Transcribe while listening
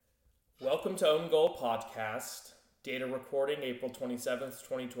Welcome to Own Goal Podcast. Data recording April 27th,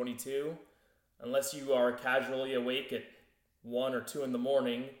 2022. Unless you are casually awake at 1 or 2 in the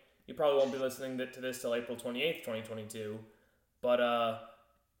morning, you probably won't be listening to this till April 28th, 2022. But,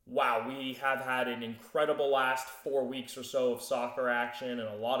 wow, we have had an incredible last 4 weeks or so of soccer action and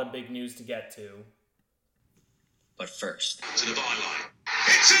a lot of big news to get to. But first, to the byline.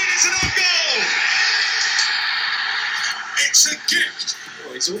 It's an own goal! It's a gift!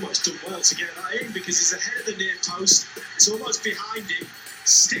 Well, he's almost done well to get that in because he's ahead of the near post. It's almost behind him.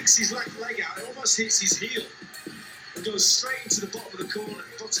 Sticks his left leg out. It almost hits his heel. And goes straight into the bottom of the corner,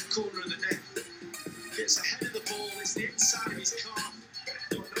 bottom corner of the net. Gets ahead of the ball. It's the inside of his calf. Got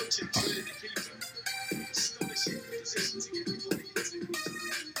no chance really the keeper. Astonishing position to get the ball into.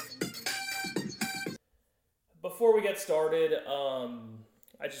 Before we get started,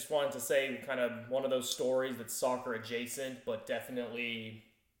 I just wanted to say kind of one of those stories that's soccer adjacent, but definitely,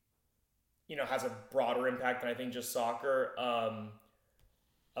 has a broader impact than I think just soccer.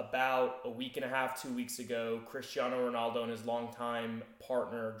 About a week and a half, 2 weeks ago, Cristiano Ronaldo and his longtime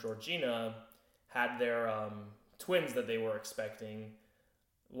partner, Georgina, had their twins that they were expecting.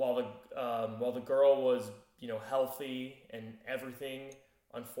 While the girl was, healthy and everything,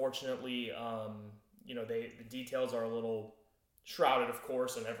 unfortunately, the details are a little shrouded, of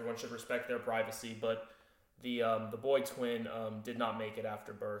course, and everyone should respect their privacy, but the boy twin did not make it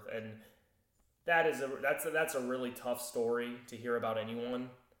after birth, and that's a really tough story to hear about anyone,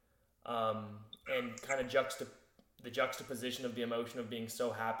 and kind of the juxtaposition of the emotion of being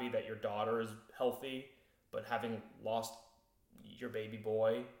so happy that your daughter is healthy, but having lost your baby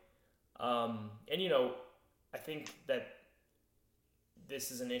boy, I think that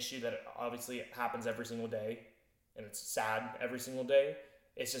this is an issue that obviously happens every single day. And it's sad every single day.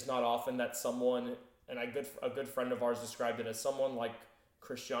 It's just not often that someone, and a good friend of ours described it as someone like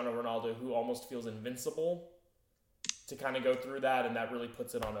Cristiano Ronaldo who almost feels invincible to kind of go through that, and that really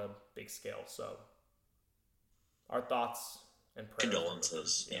puts it on a big scale. So our thoughts and prayers.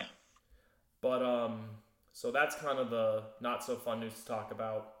 condolences, yeah. But so that's kind of the not so fun news to talk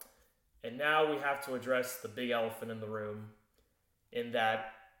about. And now we have to address the big elephant in the room, in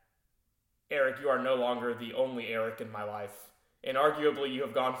that Eric, you are no longer the only Eric in my life. And arguably, you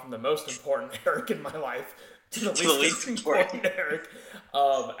have gone from the most important Eric in my life to the least important Eric.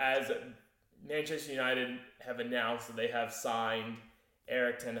 As Manchester United have announced that they have signed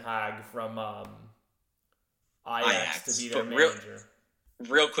Erik ten Hag from Ajax to be their manager.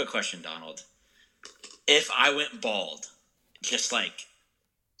 Real quick question, Donald. If I went bald, just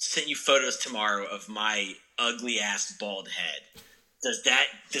send you photos tomorrow of my ugly-ass bald head, Does that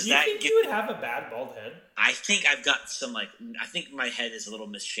think you would have a bad bald head? I think I've got some I think my head is a little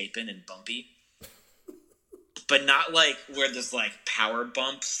misshapen and bumpy, but not where there's power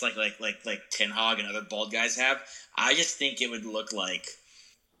bumps like Ten Hag and other bald guys have. I just think it would look like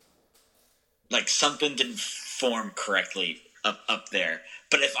something didn't form correctly up there.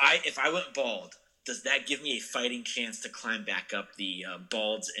 But if I went bald, does that give me a fighting chance to climb back up the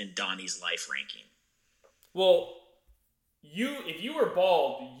Balds and Donnie's life ranking? Well, if you were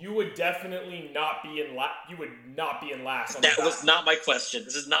bald, you would definitely not be in you would not be in last. That was not my question.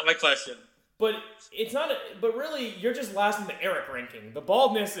 This is not my question. But it's not. But really, you're just last in the Eric ranking. The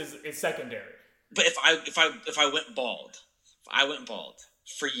baldness is secondary. But if I went bald,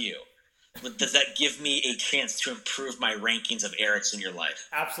 for you, does that give me a chance to improve my rankings of Erics in your life?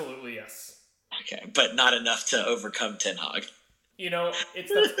 Absolutely, yes. Okay, but not enough to overcome Ten Hag.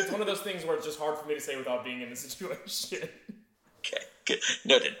 It's one of those things where it's just hard for me to say without being in the situation. Okay, good.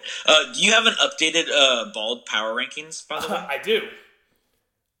 Noted. Do you have an updated bald power rankings, by the way? I do.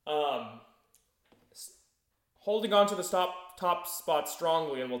 Holding on to the top spot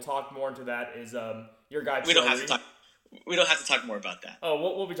strongly, and we'll talk more into that, is your guy, We don't have to talk more about that. Oh,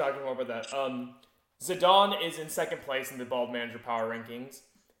 we'll be talking more about that. Zidane is in second place in the bald manager power rankings.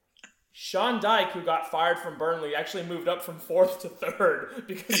 Sean Dyche, who got fired from Burnley, actually moved up from 4th to 3rd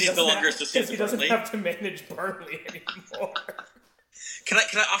because he doesn't have to manage Burnley anymore. Can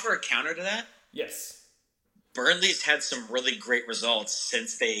I offer a counter to that? Yes. Burnley's had some really great results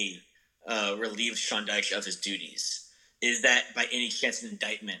since they relieved Sean Dyche of his duties. Is that by any chance an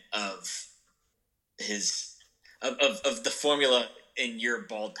indictment of his of the formula in your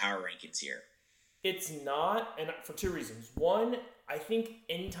bald power rankings here? It's not, and for two reasons. One, I think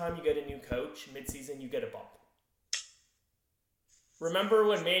anytime you get a new coach mid-season, you get a bump. Remember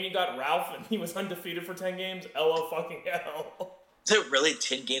when Manny got Ralph and he was undefeated for 10 games? LO. Is it really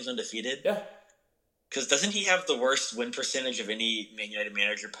 10 games undefeated? Yeah. Because doesn't he have the worst win percentage of any Man United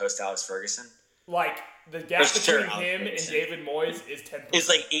manager post Alex Ferguson? Like, the gap For between sure, him and Alex. David Moyes is 10%. It's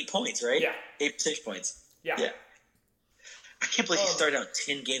like 8 points, right? Yeah. 8 percentage points. Yeah. Yeah. I can't believe he started out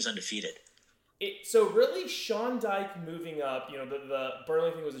 10 games undefeated. So really, Sean Dyche moving up, the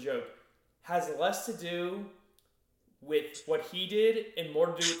Burnley thing was a joke, has less to do with what he did and more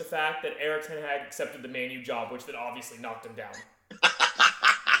to do with the fact that Erik Ten Hag accepted the Man U job, which then obviously knocked him down.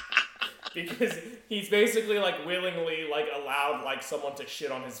 Because he's basically, like, willingly, like, allowed, like, someone to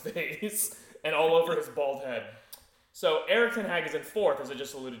shit on his face and all over his bald head. So Erik Ten Hag is in 4th, as I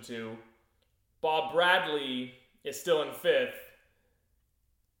just alluded to. Bob Bradley is still in 5th.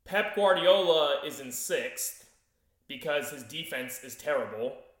 Pep Guardiola is in 6th because his defense is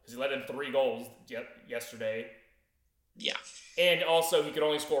terrible because he let in 3 goals yesterday. Yeah. And also, he could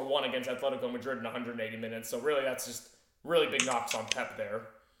only score 1 against Atletico Madrid in 180 minutes. So really, that's just really big knocks on Pep there.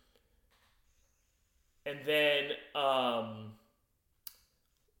 And then,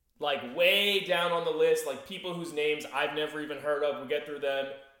 like, way down on the list, like, people whose names I've never even heard of, we get through them.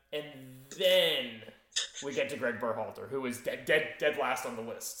 And then we get to Greg Berhalter, who is dead last on the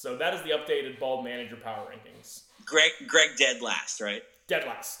list. So that is the updated Bald Manager Power Rankings. Greg dead last, right? Dead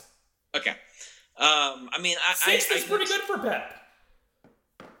last. Okay. I mean, Sixth is pretty good for Pep.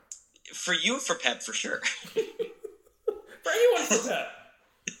 For you and for Pep, for sure. For anyone for Pep.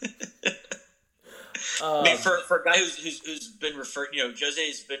 I mean, for a guy who's been referred,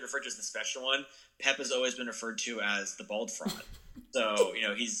 Jose's been referred to as the special one. Pep has always been referred to as the bald fraud. So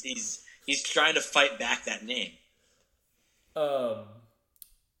he's trying to fight back that name. And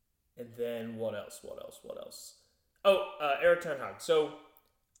then what else? Oh, Erik Ten Hag. So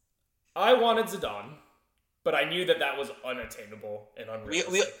I wanted Zidane, but I knew that was unattainable and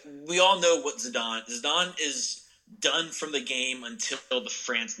unrealistic. We all know what Zidane is done from the game until the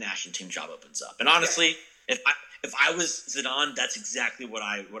France national team job opens up. And honestly, if I was Zidane, that's exactly what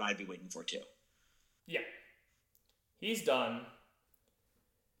I'd be waiting for too. Yeah. He's done.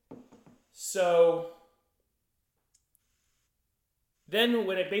 So then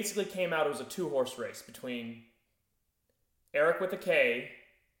when it basically came out, it was a 2-horse race between Eric with a K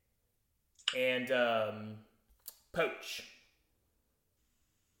and Poach.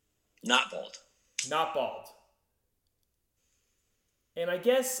 Not bald. Not bald. And I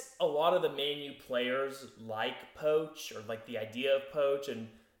guess a lot of the Man U players like Poach, or like the idea of Poach, and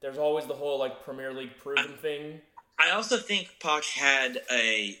there's always the whole like Premier League proven thing. I also think Poch had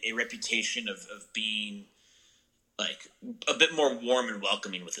a reputation of being like a bit more warm and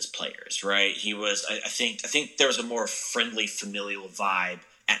welcoming with his players, right? He was, I think there was a more friendly, familial vibe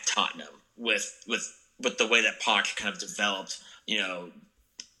at Tottenham with the way that Poch kind of developed, a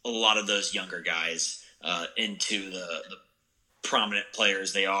lot of those younger guys into the prominent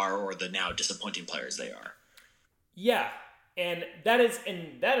players they are, or the now disappointing players they are. Yeah, and that is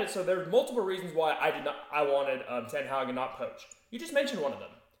so. There's multiple reasons why I wanted Ten Hag and not Poach. You just mentioned one of them.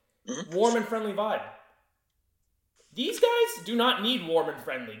 Mm-hmm. Warm and friendly vibe. These guys do not need warm and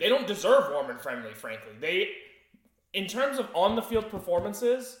friendly. They don't deserve warm and friendly, frankly. In terms of on the field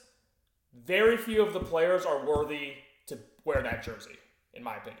performances, very few of the players are worthy to wear that jersey, in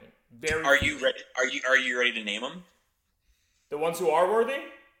my opinion. Are you ready? Are you ready to name them? The ones who are worthy?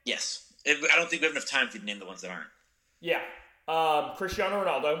 Yes. I don't think we have enough time to name the ones that aren't. Yeah. Cristiano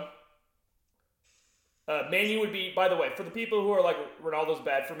Ronaldo. Man U would be, by the way, for the people who are like, Ronaldo's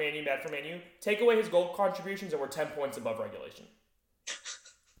bad for Man U, take away his goal contributions and we're 10 points above regulation.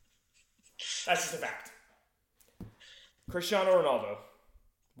 That's just a fact. Cristiano Ronaldo,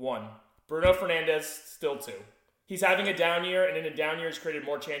 1. Bruno Fernandes, still 2. He's having a down year, and in a down year, he's created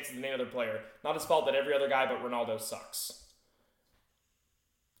more chances than any other player. Not his fault that every other guy but Ronaldo sucks.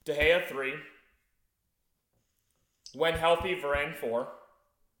 De Gea, 3. When healthy, Varane, 4.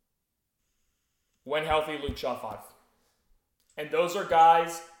 When healthy, Luke Shaw, 5. And those are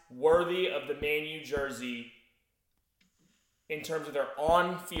guys worthy of the Man U jersey in terms of their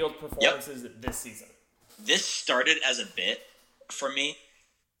on-field performances this season. This started as a bit for me,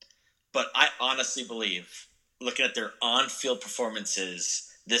 but I honestly believe, looking at their on-field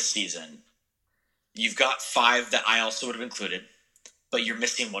performances this season, you've got 5 that I also would have included, but you're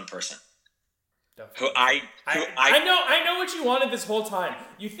missing one person. I know what you wanted this whole time.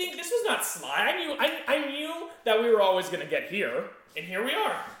 You think this was not sly? I knew that we were always going to get here, and here we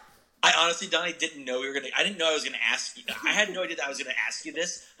are. I honestly, Donnie, didn't know I didn't know I was going to ask you. I had no idea that I was going to ask you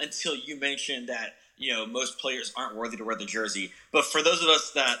this until you mentioned that most players aren't worthy to wear the jersey. But for those of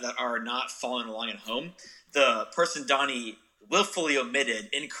us that are not following along at home, the person Donnie willfully omitted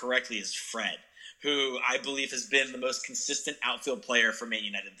incorrectly is Fred, who I believe has been the most consistent outfield player for Man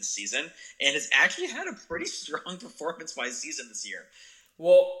United this season, and has actually had a pretty strong performance by season this year.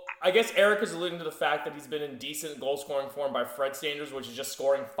 Well, I guess Eric is alluding to the fact that he's been in decent goal-scoring form by Fred Sanders, which is just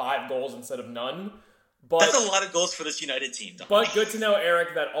scoring 5 goals instead of none. But That's a lot of goals for this United team, Dominic. But good to know,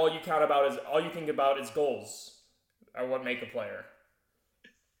 Eric, that all you think about is goals are what make a player.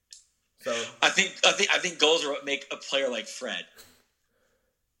 So I think goals are what make a player like Fred.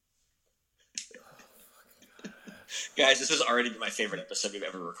 Guys, this has already been my favorite episode we've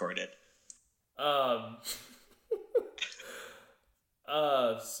ever recorded.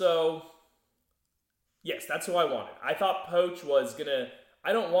 So yes, that's who I wanted. I thought Poach was gonna.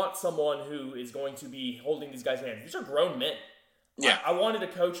 I don't want someone who is going to be holding these guys' hands. These are grown men. Yeah. I wanted a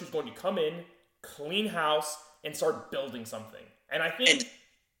coach who's going to come in, clean house, and start building something. And I think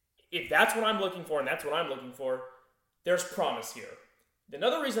if that's what I'm looking for, and that's what I'm looking for, there's promise here.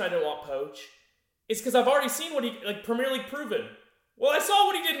 Another reason I don't want Poach is because I've already seen what he, Premier League proven. Well, I saw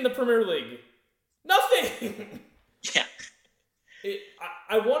what he did in the Premier League. Nothing! Yeah.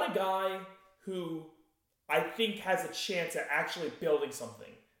 I want a guy who I think has a chance at actually building something.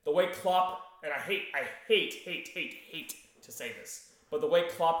 The way Klopp, and I hate to say this, but the way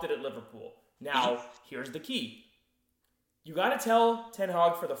Klopp did at Liverpool. Now, here's the key. You got to tell Ten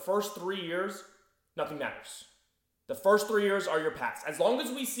Hag for the first 3 years, nothing matters. The first 3 years are your past. As long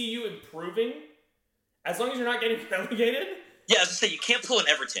as we see you improving, as long as you're not getting relegated. Yeah, I was going to say, you can't pull an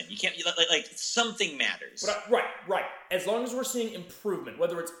Everton. You can't, something matters. But, right. As long as we're seeing improvement,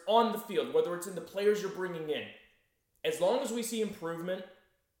 whether it's on the field, whether it's in the players you're bringing in, as long as we see improvement,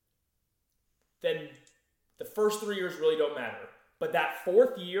 then the first 3 years really don't matter. But that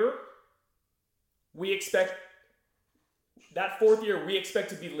fourth year, we expect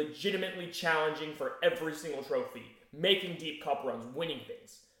to be legitimately challenging for every single trophy, making deep cup runs, winning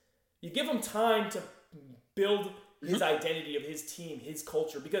things. You give him time to build his identity of his team, his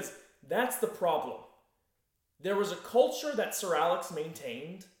culture, because that's the problem. There was a culture that Sir Alex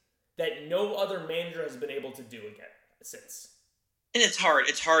maintained that no other manager has been able to do again since. And it's hard.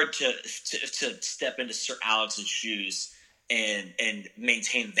 It's hard to step into Sir Alex's shoes and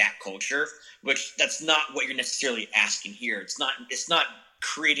maintain that culture, which that's not what you're necessarily asking here. It's not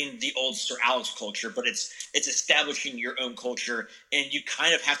creating the old Sir Alex culture, but it's establishing your own culture, and you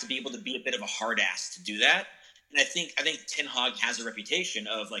kind of have to be able to be a bit of a hard ass to do that. And I think Ten Hag has a reputation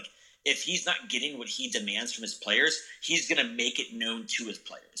of, if he's not getting what he demands from his players, he's going to make it known to his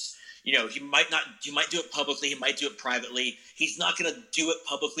players. He might do it publicly, he might do it privately. He's not going to do it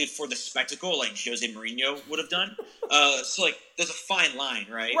publicly for the spectacle like Jose Mourinho would have done. So there's a fine line,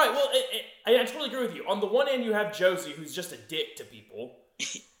 right? Right, well, I totally agree with you. On the one hand, you have Josie, who's just a dick to people.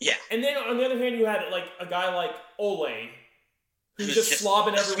 Yeah. And then on the other hand, you had a guy like Ole, who's just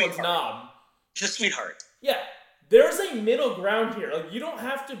slobbing everyone's knob. Just a sweetheart. Yeah. There's a middle ground here. You don't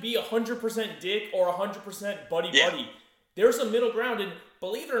have to be 100% dick or 100% buddy-buddy. There's a middle ground, and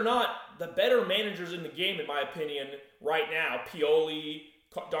believe it or not, the better managers in the game, in my opinion, right now, Pioli,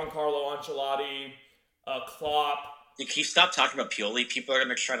 Don Carlo Ancelotti, Klopp. Can you stop talking about Pioli? People are going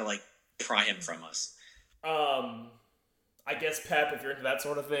to try to, pry him from us. I guess Pep, if you're into that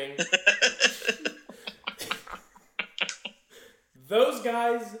sort of thing. Those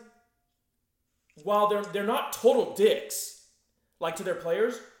guys, while they're not total dicks, to their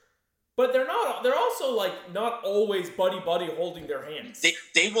players, but they're also not always buddy holding their hands.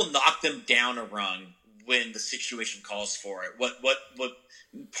 They will knock them down a rung when the situation calls for it. What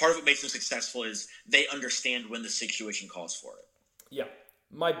part of what makes them successful is they understand when the situation calls for it. Yeah.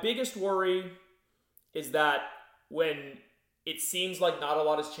 My biggest worry is that when it seems like not a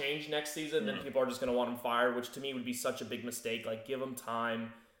lot has changed next season, then people are just going to want him fired, which to me would be such a big mistake. Give him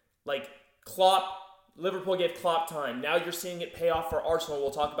time. Klopp, Liverpool gave Klopp time. Now you're seeing it pay off for Arsenal.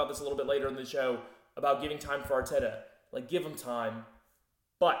 We'll talk about this a little bit later in the show about giving time for Arteta. Give him time.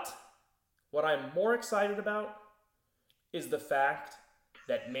 But what I'm more excited about is the fact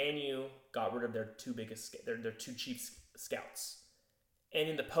that Man U got rid of their their two cheap scouts. And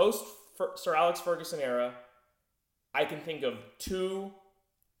in the post Sir Alex Ferguson era, I can think of two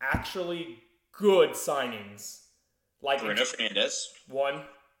actually good signings. Bruno Fernandes. One.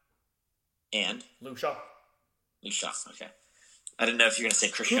 And? Luke Shaw, okay. I didn't know if you were going to say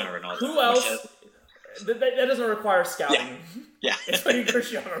Cristiano Ronaldo. Who else? That doesn't require scouting. Yeah. It's like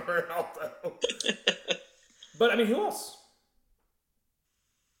Cristiano Ronaldo. But, who else?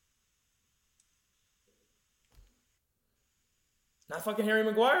 Not fucking Harry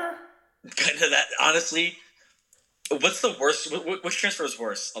Maguire? That, honestly, what's the worst? Which transfer was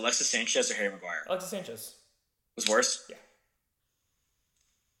worse? Alexis Sanchez or Harry Maguire? Alexis Sanchez. Was worse? Yeah.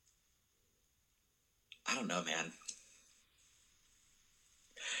 I don't know, man.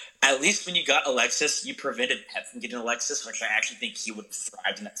 At least when you got Alexis, you prevented Pep from getting Alexis, which I actually think he would have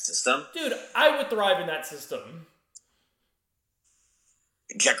thrived in that system. Dude, I would thrive in that system.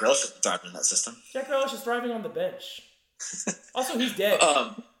 Jack Grealish would thrive in that system. Jack Grealish is thriving on the bench. Also, he's dead.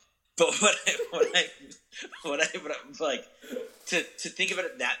 But what I like to think about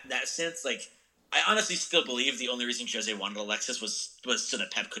it that sense, like I honestly still believe the only reason Jose wanted Alexis was so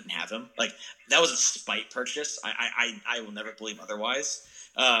that Pep couldn't have him. Like that was a spite purchase. I will never believe otherwise.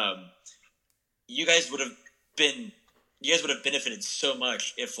 You guys would have benefited so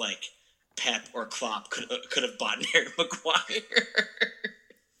much if like Pep or Klopp could have bought Harry Maguire.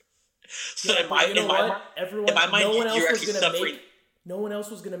 So yeah, no one else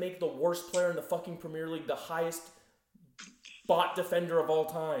was gonna make the worst player in the fucking Premier League the highest bot defender of all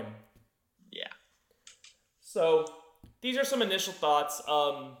time. Yeah. So these are some initial thoughts.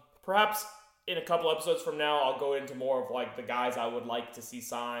 Perhaps in a couple episodes from now, I'll go into more of like the guys I would like to see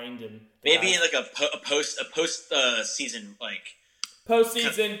signed and maybe in like a post season like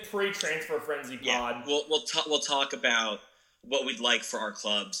postseason pre-transfer frenzy pod. Yeah, we'll talk about what we'd like for our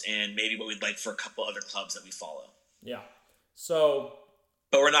clubs and maybe what we'd like for a couple other clubs that we follow. Yeah. So,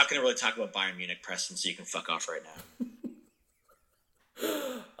 but we're not going to really talk about Bayern Munich, Preston, so you can fuck off right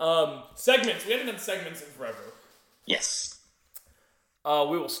now. Segments. We haven't done segments in forever. Yes.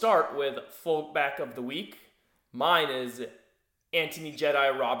 We will start with fullback of the week. Mine is Anthony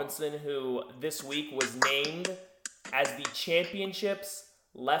Jedi Robinson, who this week was named as the championship's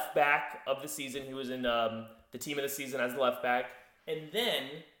left back of the season. He was in the team of the season as the left back. And then,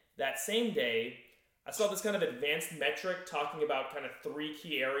 that same day, I saw this kind of advanced metric talking about kind of 3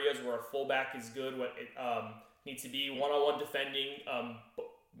 key areas where a fullback is good, what it needs to be, one-on-one defending,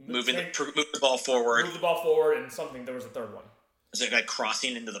 move the ball forward. Move the ball forward, and something, there was a third one. Is it like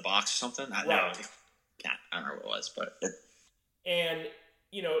crossing into the box or something? I don't know what it was, but... And,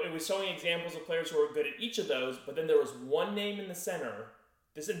 you know, it was showing examples of players who were good at each of those, but then there was one name in the center.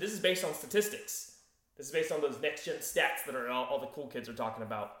 This is based on statistics. This is based on those next-gen stats that are all the cool kids are talking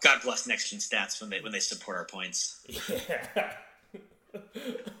about. God bless next-gen stats when they support our points. Yeah.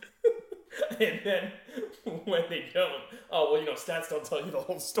 And then when they don't, oh, well, you know, stats don't tell you the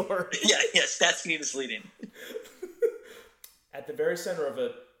whole story. Yeah, stats can be misleading. At the very center of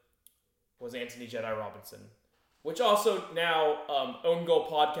it was Anthony Jedi Robinson, which also now Own Goal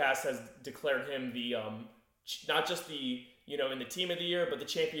Podcast has declared him the not just the, you know, in the team of the year, but the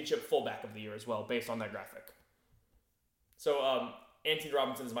championship fullback of the year as well, based on that graphic. So Anthony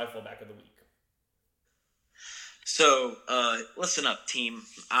Robinson is my fullback of the week. So listen up, team.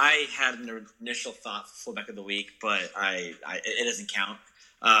 I had an initial thought for fullback of the week, but it doesn't count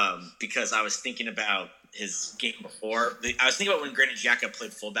because I was thinking about his game before. I was thinking about when Granit Xhaka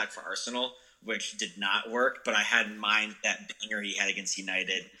played fullback for Arsenal, which did not work, but I had in mind that banger he had against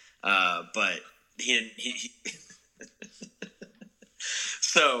United, but he didn't. He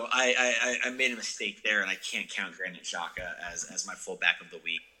So I made a mistake there, and I can't count Granit Xhaka as my fullback of the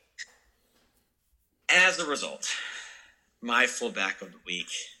week. As a result, my fullback of the week,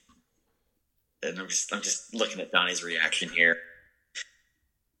 and I'm just looking at Donnie's reaction here,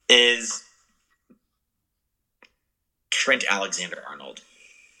 is Trent Alexander-Arnold.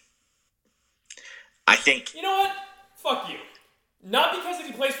 I think... You know what? Fuck you. Not because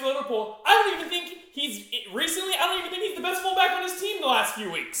he plays for Liverpool. I don't even think he's the best fullback on his team the last few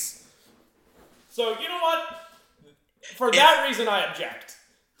weeks. So, you know what? For that reason, I object.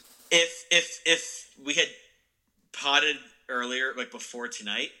 If we had potted earlier, like before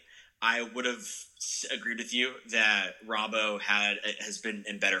tonight, I would have agreed with you that Robbo has been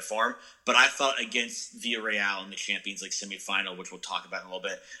in better form. But I thought against Villarreal in the Champions League semifinal, which we'll talk about in a little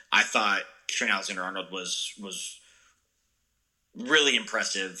bit, I thought Trent Alexander-Arnold was really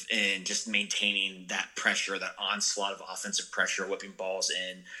impressive in just maintaining that pressure, that onslaught of offensive pressure, whipping balls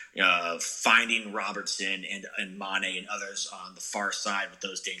in, finding Robertson and Mane and others on the far side with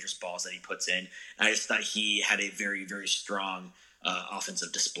those dangerous balls that he puts in. And I just thought he had a very, very strong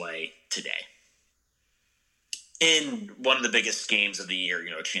offensive display today in one of the biggest games of the year,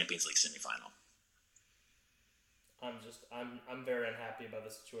 Champions League semifinal. I'm very unhappy about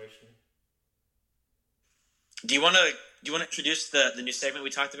the situation. Do you want to introduce the new segment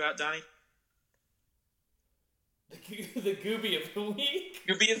we talked about, Donnie? The Gooby of the week.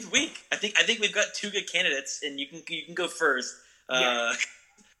 Gooby of the week. I think we've got 2 good candidates, and you can go first.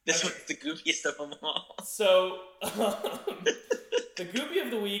 This one's the goobiest of them all. So, the Gooby of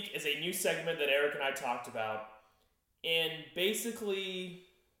the week is a new segment that Eric and I talked about, and basically,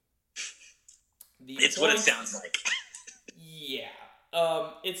 it's what it sounds like. Yeah.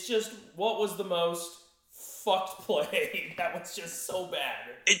 It's just what was the most fucked play that was just so bad.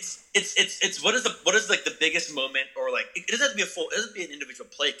 It's what is like the biggest moment, or like it doesn't have to be it doesn't be an individual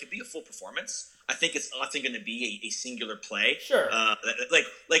play. It could be a full performance. I think it's often going to be a singular play. Sure. Like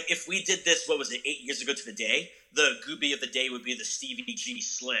if we did this, what was it, 8 years ago to the day? The Gooby of the day would be the Stevie G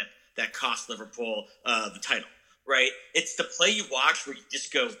slip that cost Liverpool the title. Right? It's the play you watch where you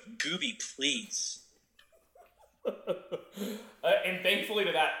just go, Gooby, please. And thankfully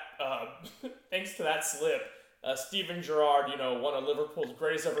to that, thanks to that slip, Steven Gerrard, one of Liverpool's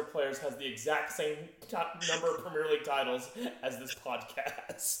greatest ever players, has the exact same number of Premier League titles as this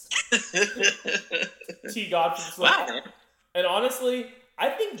podcast. T. God for the slip. Wow. And honestly, I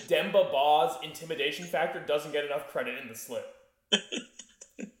think Demba Ba's intimidation factor doesn't get enough credit in the slip.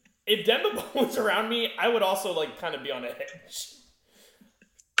 If Demba Ba was around me, I would also kind of be on edge.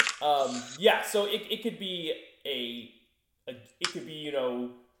 So it could be a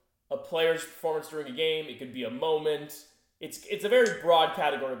player's performance during a game. It could be a moment. It's a very broad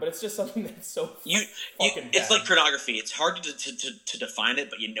category, but it's just something that's so fucking bad. It's like pornography. It's hard to define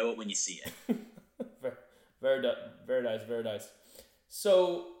it, but you know it when you see it. Very nice.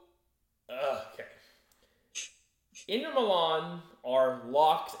 So, okay. Inter Milan are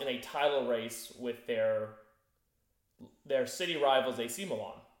locked in a title race with their city rivals AC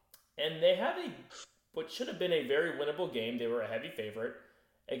Milan. And they have what should have been a very winnable game. They were a heavy favorite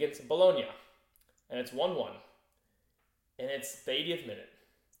against Bologna. And it's 1-1. And it's the 80th minute.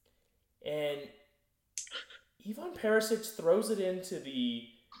 And Ivan Perisic throws it into the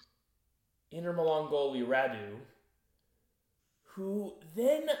Inter Milan goalie Radu, who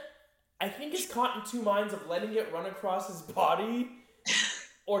then I think is caught in two minds of letting it run across his body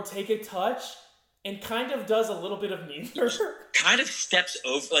or take a touch, and kind of does a little bit of neither. Kind of steps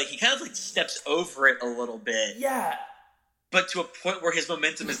over, he steps over it a little bit. Yeah. But to a point where his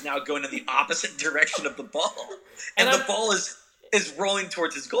momentum is now going in the opposite direction of the ball. And the ball is rolling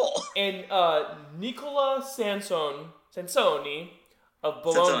towards his goal. And Nicola Sansoni of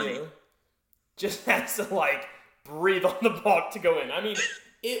Bologna just has to, breathe on the ball to go in. I mean,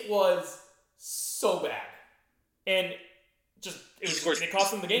 it was so bad. And it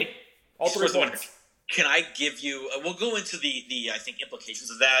cost him the game. All 3 points. Can I give you? We'll go into the I think implications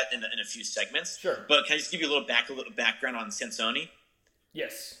of that in a few segments. Sure. But can I just give you a little background on Sansoni?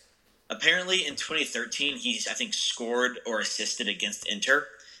 Yes. Apparently, in 2013, he's I think scored or assisted against Inter,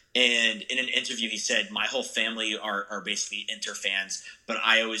 and in an interview, he said, "My whole family are basically Inter fans, but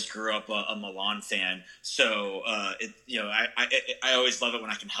I always grew up a Milan fan. So I always love it when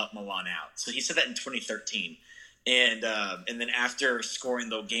I can help Milan out." So he said that in 2013. And then after scoring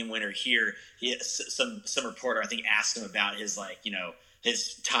the game winner here, some reporter I think asked him about his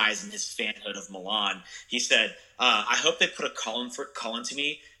his ties and his fanhood of Milan. He said, "I hope they put a call in to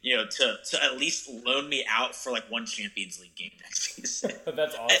me, to at least loan me out for one Champions League game next season."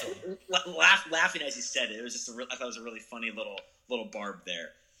 That's awesome. Laughing as he said it, it was just I thought it was a really funny little barb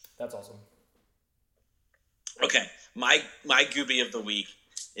there. That's awesome. Okay, my Gooby of the week.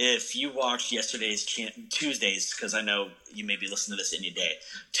 If you watched Tuesday's, because I know you may be listening to this any day,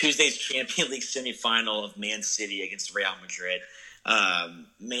 Tuesday's Champions League semifinal of Man City against Real Madrid.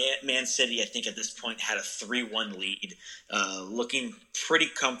 Man City, I think at this point had a 3-1 lead, looking pretty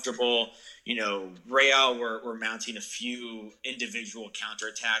comfortable. Real were mounting a few individual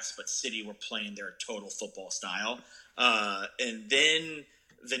counterattacks, but City were playing their total football style. And then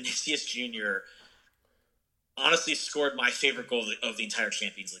Vinicius Jr. honestly scored my favorite goal of the entire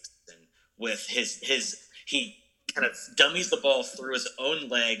Champions League season with he kind of dummies the ball through his own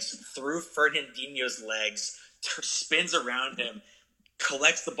legs, through Fernandinho's legs, spins around him,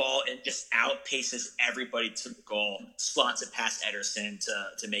 collects the ball, and just outpaces everybody to the goal, slots it past Ederson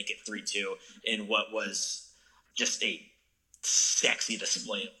to make it 3-2 in what was just a sexy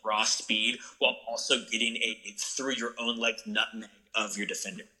display of raw speed while also getting a through your own legs nutmeg of your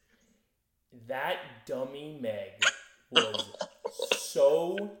defender. That dummy Meg was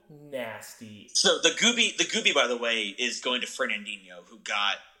so nasty. So the Gooby, by the way, is going to Fernandinho, who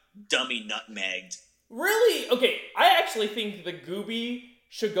got dummy nutmegged. Really? Okay, I actually think the Gooby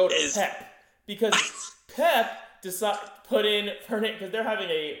should go to Pep, because Pep put in Fernandinho, because they're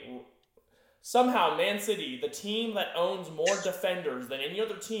having somehow Man City, the team that owns more defenders than any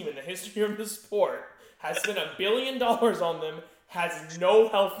other team in the history of the sport, has spent $1 billion on them, has no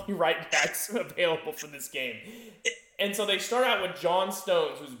healthy right backs available for this game. And so they start out with John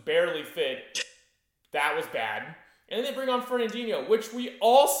Stones, who's barely fit. That was bad. And then they bring on Fernandinho, which we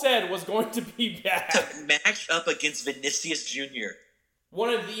all said was going to be bad. To match up against Vinicius Jr.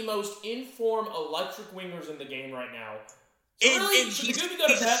 One of the most in-form electric wingers in the game right now. So really, should the Gooby go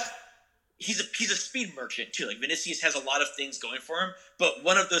to Pep? he's a speed merchant too. Like Vinicius has a lot of things going for him, but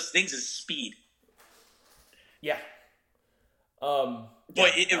one of those things is speed. Yeah. Boy,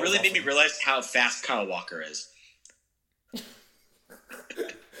 it really made me realize how fast Kyle Walker is.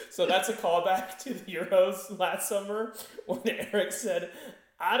 So that's a callback to the Euros last summer when Eric said,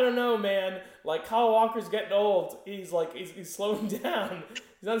 I don't know, man. Like, Kyle Walker's getting old. He's slowing down.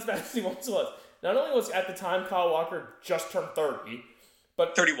 He's not as fast as he once was. Not only was at the time Kyle Walker just turned 30,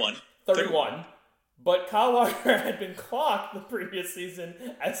 but 31. But Kyle Walker had been clocked the previous season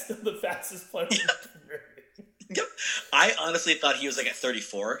as still the fastest player in the Premier League. Yep. I honestly thought he was like at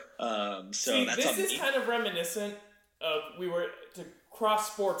 34. See, that's this is kind of reminiscent of, we were to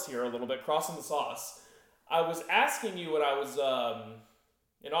cross sports here a little bit, crossing the sauce. I was asking you when I was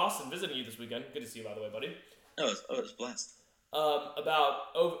in Austin visiting you this weekend. Good to see you, by the way, buddy. Oh, it was blessed.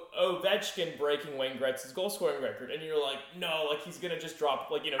 About Ovechkin breaking Wayne Gretzky's goal scoring record, and you're like, no, like he's gonna just drop,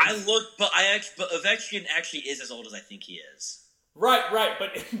 like, you know. I looked, but Ovechkin actually is as old as I think he is. Right,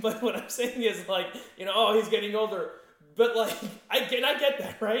 but what I'm saying is, like, you know, oh, he's getting older, but like I get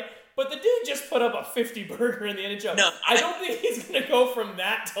that, right? But the dude just put up a 50 burger in the NHL. No, I don't think he's gonna go from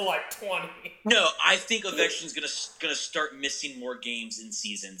that to like 20. No, I think Ovechkin's gonna start missing more games in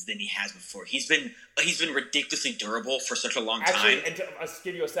seasons than he has before. He's been ridiculously durable for such a long time. Actually, and to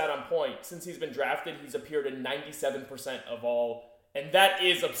give you a stat on point, since he's been drafted, he's appeared in 97% of all, and that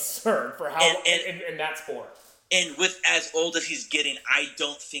is absurd for how in that sport. And with as old as he's getting, I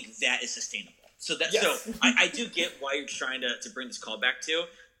don't think that is sustainable. So I do get why you're trying to bring this call back to.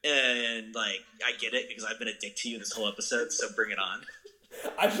 And, like, I get it because I've been a dick to you this whole episode, so bring it on.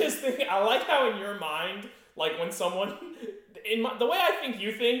 I just think, I like how in your mind, like, when someone, the way I think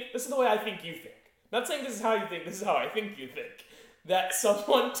you think, this is the way I think you think. Not saying this is how you think, this is how I think you think. That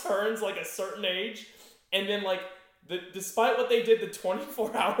someone turns, like, a certain age, and then, like, despite what they did the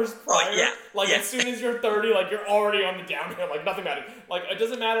 24 hours prior, as soon as you're 30, like, you're already on the downhill, like, nothing matters. Like, it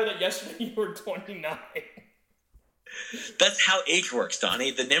doesn't matter that yesterday you were 29. That's how age works,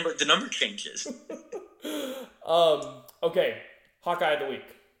 Donnie. The number changes. Okay. Hawkeye of the week.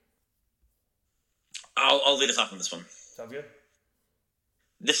 I'll lead us off on this one. Sounds good.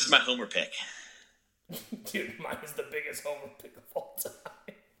 This is my homer pick. Dude, mine is the biggest homer pick of all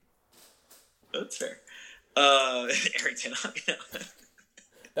time. That's fair. Eric Tannock.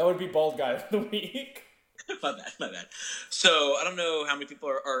 That would be bald guy of the week. My bad. So I don't know how many people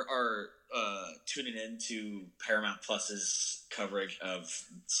are tuning in to Paramount Plus's coverage of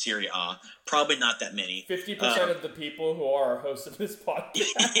Serie A. Probably not that many. 50% of the people who are hosts of this podcast.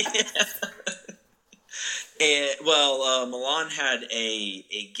 Milan had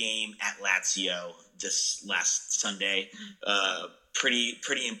a game at Lazio this last Sunday.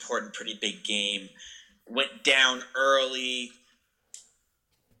 Pretty important, pretty big game. Went down early.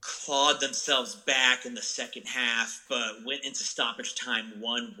 Clawed themselves back in the second half, but went into stoppage time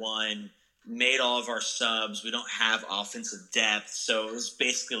 1-1, made all of our subs. We don't have offensive depth, so it was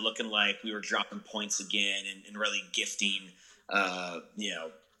basically looking like we were dropping points again and really gifting, a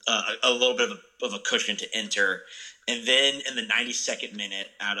little bit of a cushion to enter. And then in the 92nd minute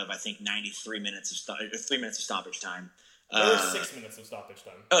out of, I think, 93 minutes of 3 minutes of stoppage time. There were 6 minutes of stoppage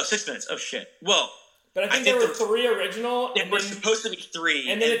time. Oh, 6 minutes. Oh, shit. Well, but I think there were 3 original. There were supposed to be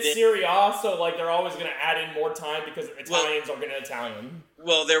 3. And then it's Serie A, so like they're always going to add in more time because Italians are going to Italian.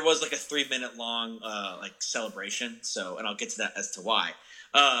 Well, there was like a 3-minute long celebration, and I'll get to that as to why.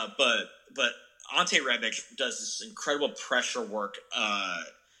 But Ante Rebic does this incredible pressure work.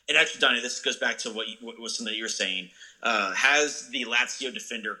 And actually, Donnie, this goes back to what was something that you were saying. Has the Lazio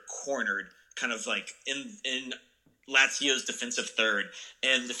defender cornered, kind of like in Lazio's defensive third,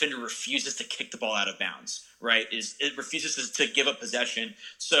 and the defender refuses to kick the ball out of bounds, right? It refuses to give up possession.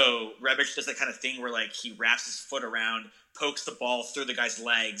 So Rebic does that kind of thing where like he wraps his foot around, pokes the ball through the guy's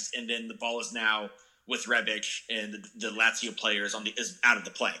legs, and then the ball is now with Rebic, and the Lazio player is out of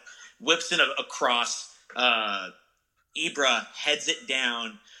the play. Whips in a cross. Ibra heads it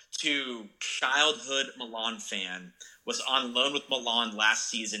down to childhood Milan fan, was on loan with Milan last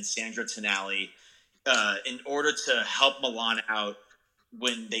season, Sandro Tonali. In order to help Milan out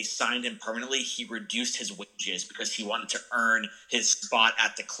when they signed him permanently, he reduced his wages because he wanted to earn his spot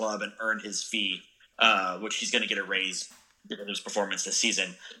at the club and earn his fee, which he's going to get a raise because of his performance this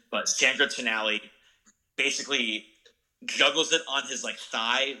season. But Sandro Tonali basically juggles it on his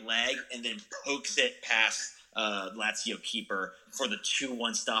thigh leg and then pokes it past Lazio keeper for the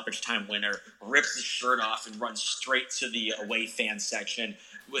 2-1 stoppage time winner, rips his shirt off and runs straight to the away fan section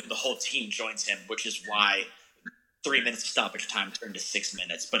when the whole team joins him, which is why 3 minutes of stoppage time turned to 6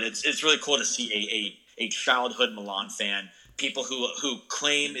 minutes. But it's really cool to see a childhood Milan fan people who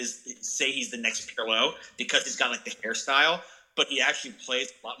say he's the next Pirlo because he's got like the hairstyle, but he actually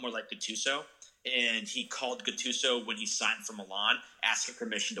plays a lot more like Gattuso. And he called Gattuso when he signed for Milan, asking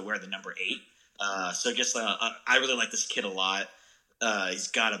permission to wear the number 8. So just I really like this kid a lot. He's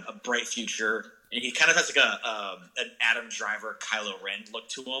got a bright future, and he kind of has like an Adam Driver, Kylo Ren look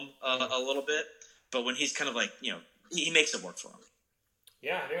to him a little bit. But when he's kind of like, he makes it work for him.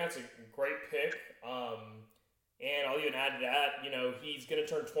 Yeah, I think that's a great pick. And I'll even add to that, he's going to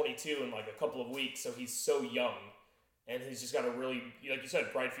turn 22 in like a couple of weeks, so he's so young. And he's just got a really, like you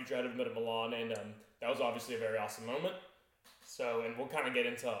said, bright future ahead of him at Milan, and that was obviously a very awesome moment. So, and we'll kind of get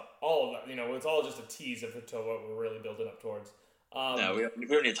into all of that. It's all just a tease of to what we're really building up towards. No, we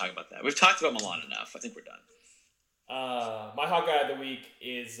don't need to talk about that. We've talked about Milan enough. I think we're done. My hot guy of the week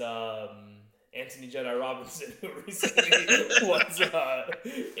is Anthony Jedi Robinson, who recently was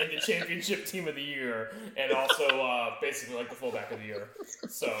in the championship team of the year, and also basically like the fullback of the year.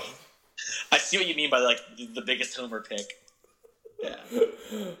 So I see what you mean by like the biggest homer pick. Yeah.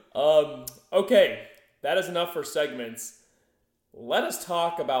 Okay, that is enough for segments. Let us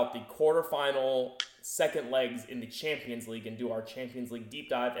talk about the quarterfinal second legs in the Champions League and do our Champions League deep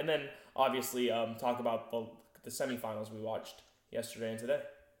dive, and then obviously talk about the semifinals we watched yesterday and today.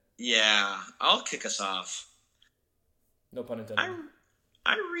 Yeah, I'll kick us off. No pun intended.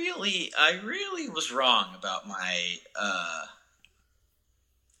 I really was wrong about my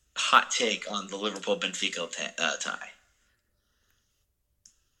hot take on the Liverpool-Benfica tie.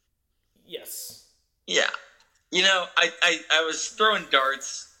 Yes. Yeah. I was throwing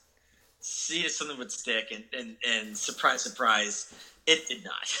darts, seeing if something would stick, and surprise, surprise, it did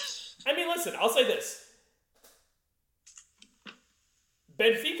not. I mean, listen, I'll say this.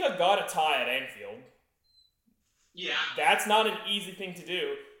 Benfica got a tie at Anfield. Yeah. That's not an easy thing to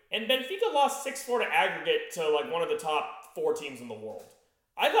do. And Benfica lost 6-4 to aggregate to like one of the top 4 teams in the world.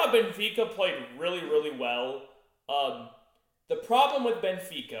 I thought Benfica played really, really well. The problem with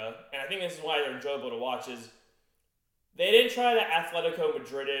Benfica, and I think this is why they're enjoyable to watch, is they didn't try to Atletico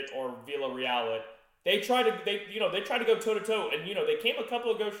Madrid it or Villarreal it. They tried to go toe to toe, and they came a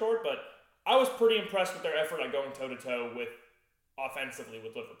couple of goals short. But I was pretty impressed with their effort at going toe to toe with offensively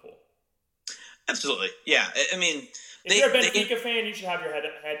with Liverpool. Absolutely, yeah. I mean, if you're a Benfica fan, you should have your head.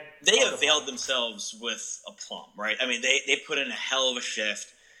 They availed themselves with aplomb, right? I mean, they put in a hell of a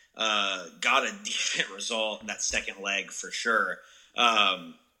shift, got a decent result in that second leg for sure.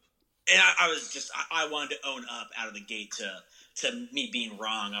 And I wanted to own up out of the gate to me being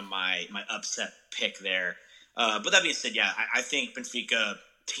wrong on my upset pick there. But that being said, yeah, I think Benfica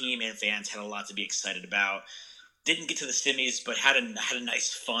team and fans had a lot to be excited about. Didn't get to the semis, but had a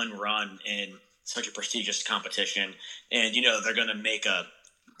nice fun run in such a prestigious competition. And, they're going to make a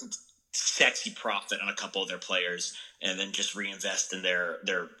sexy profit on a couple of their players and then just reinvest in their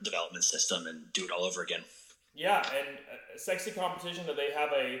development system and do it all over again. Yeah, and a sexy competition that they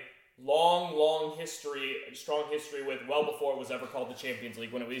have a long history, strong history with, well before it was ever called the Champions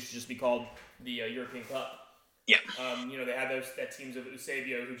League, when it used to just be called the European Cup. Yeah. They had that teams of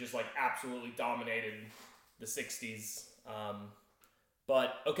Eusebio who just like absolutely dominated the 60s.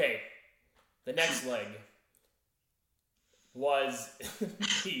 But okay, the next leg was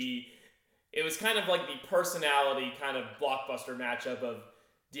it was kind of like the personality kind of blockbuster matchup of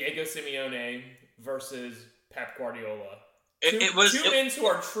Diego Simeone versus Pep Guardiola. Two men who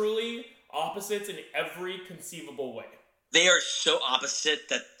are truly opposites in every conceivable way. They are so opposite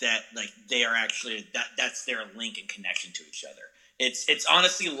that like they are actually that's their link and connection to each other. It's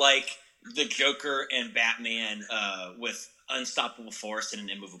honestly like the Joker and Batman with unstoppable force and an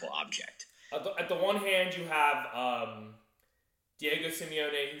immovable object. At the one hand, you have Diego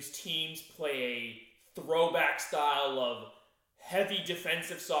Simeone, whose teams play a throwback style of heavy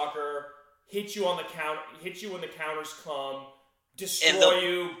defensive soccer, hit you when the counters come, destroy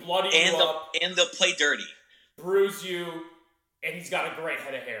you, bloody you up, and they'll play dirty, bruise you, and he's got a great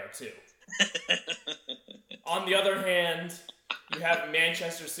head of hair too. On the other hand, you have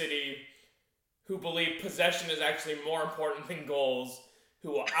Manchester City, who believe possession is actually more important than goals,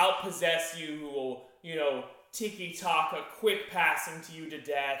 who will outpossess you, who will, tiki-taka, quick passing to you to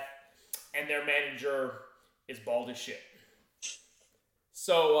death, and their manager is bald as shit.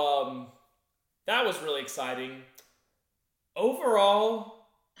 So, that was really exciting. Overall,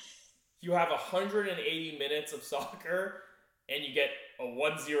 you have 180 minutes of soccer, and you get a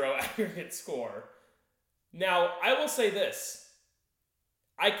 1-0 aggregate score. Now, I will say this.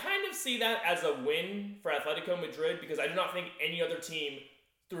 I kind of see that as a win for Atletico Madrid because I do not think any other team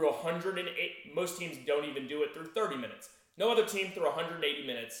through 108, most teams don't even do it through 30 minutes. No other team through 180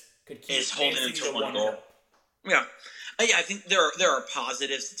 minutes could keep holding it to one goal. Yeah. I think there are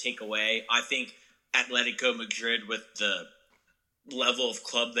positives to take away. I think Atletico Madrid, with the level of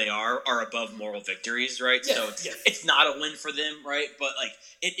club they are above moral victories, right? Yes, So it's not a win for them, right? But like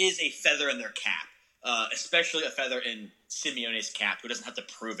it is a feather in their cap, especially a feather in Simeone's cap, who doesn't have to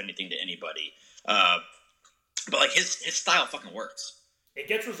prove anything to anybody. But like his style fucking works. It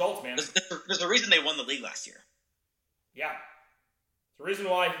gets results, man. There's a reason they won the league last year. Yeah. The reason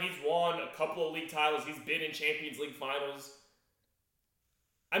why he's won a couple of league titles, he's been in Champions League finals.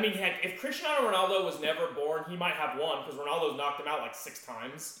 I mean, heck, if Cristiano Ronaldo was never born, he might have won because Ronaldo's knocked him out like 6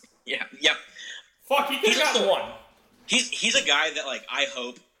 times. Yeah. Fuck, he could have gotten one. He's a guy that like I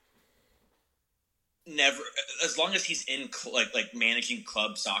hope never, as long as he's in like managing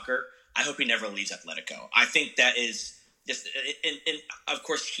club soccer, I hope he never leaves Atletico. I think that is just, and of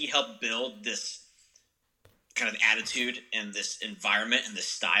course he helped build this kind of attitude and this environment and this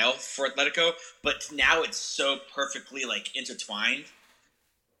style for Atletico, but now it's so perfectly like intertwined.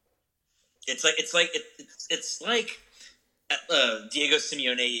 It's like Diego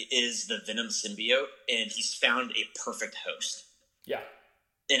Simeone is the Venom symbiote, and he's found a perfect host. Yeah.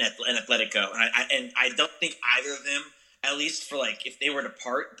 In Atletico, and I don't think either of them, at least for like if they were to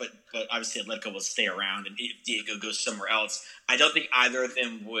part, but obviously Atletico will stay around, and if Diego goes somewhere else, I don't think either of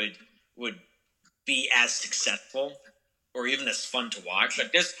them would be as successful or even as fun to watch.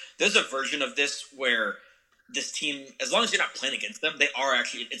 Like there's a version of this where this team, as long as you're not playing against them, they are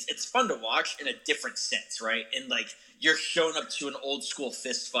actually it's fun to watch in a different sense, right? And like you're showing up to an old school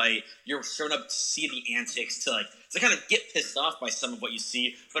fist fight, you're showing up to see the antics, to kind of get pissed off by some of what you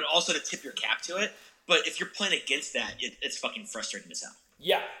see, but also to tip your cap to it. But if you're playing against that, it's fucking frustrating as hell.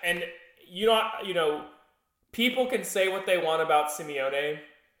 Yeah, and you know, people can say what they want about Simeone,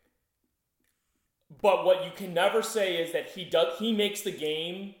 but what you can never say is that he makes the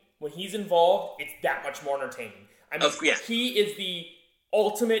game, when he's involved, it's that much more entertaining. I mean, he is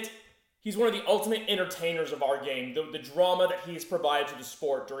he's one of the ultimate entertainers of our game. The drama that he's provided to the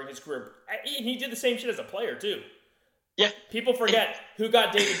sport during his career. And he did the same shit as a player, too. Yeah. People forget who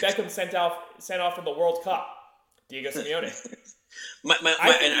got David Beckham sent off in the World Cup. Diego Simeone.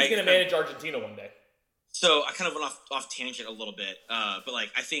 I think he's going to manage Argentina one day. So I kind of went off tangent a little bit, but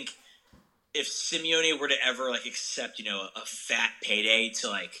like I think if Simeone were to ever like accept, a fat payday to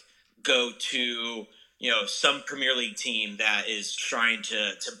like go to, some Premier League team that is trying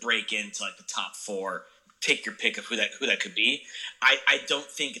to break into like the top 4, take your pick of who that could be. I don't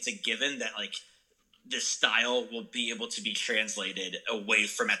think it's a given that like this style will be able to be translated away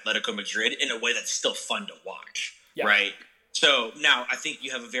from Atletico Madrid in a way that's still fun to watch, right? So now I think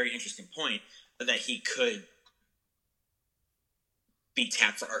you have a very interesting point that he could be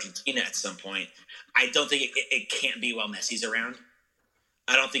tapped for Argentina at some point. I don't think it can't be while Messi's around.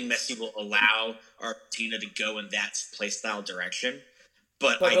 I don't think Messi will allow Argentina to go in that play-style direction.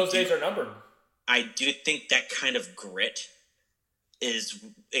 But those days are numbered. I do think that kind of grit is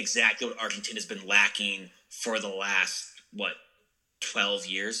exactly what Argentina's been lacking for the last, 12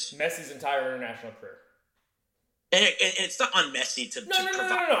 years? Messi's entire international career. And it's not on Messi to provide.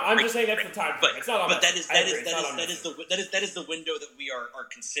 No. I'm just saying that's the time frame. It's not on Messi. That is the window that we are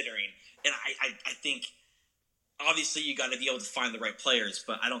considering. And I think obviously you got to be able to find the right players,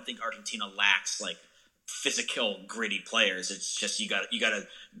 but I don't think Argentina lacks like physical, gritty players. It's just you got to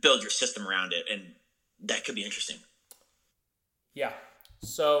build your system around it, and that could be interesting. Yeah.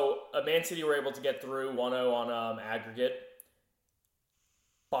 So Man City were able to get through 1-0 on aggregate.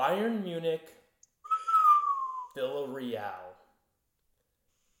 Bayern Munich, Villarreal.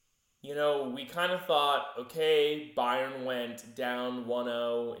 We kind of thought, okay, Bayern went down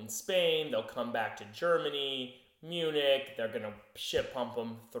 1-0 in Spain. They'll come back to Germany, Munich. They're going to shit pump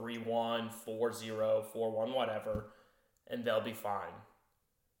them 3-1, 4-0, 4-1, whatever, and they'll be fine.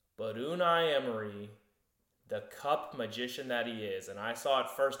 But Unai Emery, the cup magician that he is, and I saw it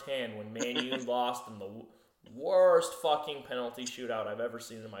firsthand when Man U lost in the worst fucking penalty shootout I've ever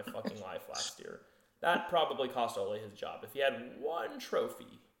seen in my fucking life last year. That probably cost Ole his job. If he had one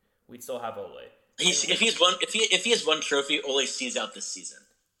trophy, we'd still have Ole. If he has one trophy, Ole sees out this season,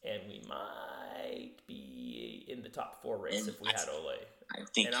 and we might be in the top 4 race if we had Ole. I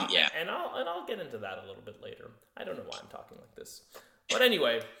think, and I'll get into that a little bit later. I don't know why I'm talking like this, but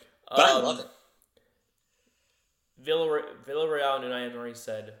anyway. But I love it. Villarreal and Unai Emery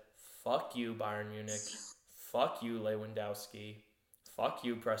said, "Fuck you, Bayern Munich. Fuck you, Lewandowski. Fuck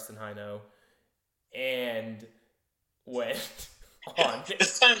you, Preston Heino." And went on.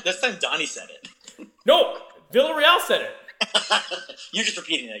 This time Donnie said it. No, Villarreal said it. You're just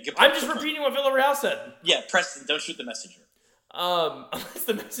repeating it. I'm just repeating what Villarreal said. Yeah, Preston, don't shoot the messenger. Unless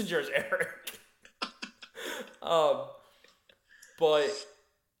the messenger is Eric. But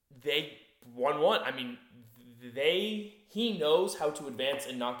they 1-1. I mean, he knows how to advance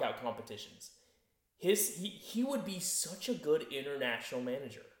in knockout competitions. He would be such a good international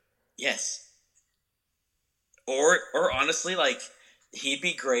manager. Yes. Or honestly, like, he'd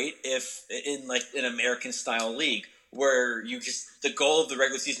be great if in like an American style league where the goal of the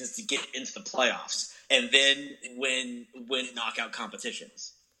regular season is to get into the playoffs and then win knockout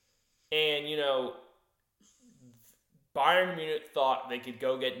competitions. And Bayern Munich thought they could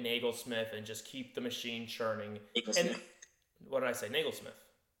go get Nagelsmann and just keep the machine churning. And what did I say? Nagelsmann.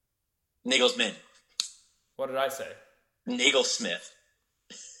 What did I say? Nagelsmith.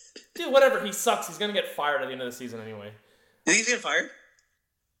 Dude, whatever. He sucks. He's gonna get fired at the end of the season anyway. Did he get fired?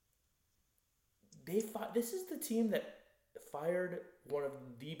 This is the team that fired one of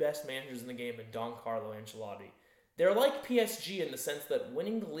the best managers in the game, in Don Carlo Ancelotti. They're like PSG in the sense that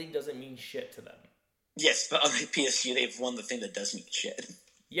winning the league doesn't mean shit to them. Yes, but unlike PSG, they've won the thing that does mean shit.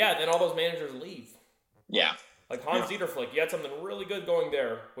 Yeah, then all those managers leave. Yeah. Like Hans Dieter Flick, you had something really good going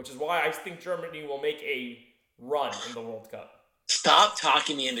there, which is why I think Germany will make a run in the World Cup. Stop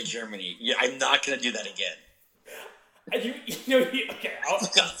talking me into Germany. I'm not going to do that again. Okay.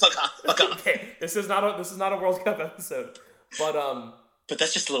 Fuck off. Okay, this is not a World Cup episode, but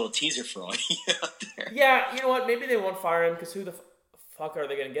that's just a little teaser for all you out there. Yeah, you know what? Maybe they won't fire him because who the fuck are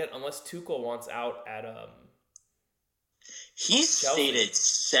they going to get unless Tuchel wants out at He's Chelsea. stated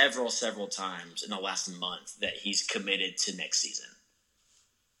several times in the last month that he's committed to next season.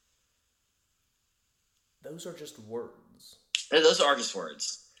 Those are just words. Those are just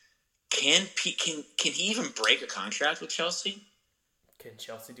words. Can he even break a contract with Chelsea? Can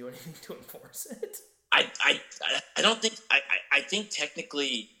Chelsea do anything to enforce it? I don't think I think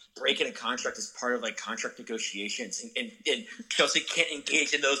technically breaking a contract is part of like contract negotiations, and Chelsea can't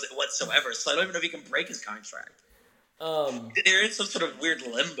engage in those whatsoever. So I don't even know if he can break his contract. They're in some sort of weird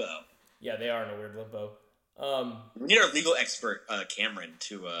limbo. Yeah, they are in a weird limbo. We need our legal expert Cameron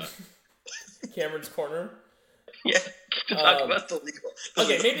to Cameron's corner. Yeah, to talk about the legal.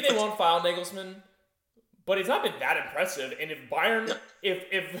 Okay, maybe they won't file Nagelsmann, but it's not been that impressive. And if Bayern,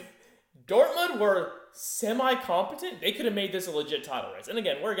 if Dortmund were semi-competent, they could have made this a legit title race. And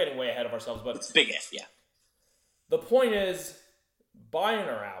again, we're getting way ahead of ourselves, but it's big if, yeah. The point is, Bayern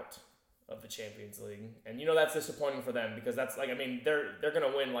are out of the Champions League, and that's disappointing for them because that's they're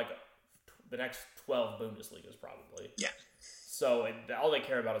gonna win like the next 12 Bundesligas probably. Yeah. So all they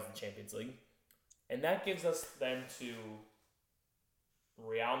care about is the Champions League. And that gives us then to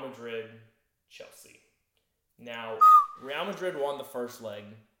Real Madrid, Chelsea. Now, Real Madrid won the first leg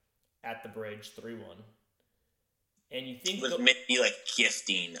at the Bridge 3-1. And you think... With maybe like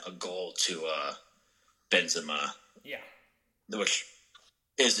gifting a goal to Benzema. Yeah. Which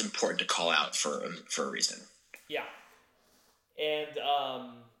is important to call out for a reason. Yeah. And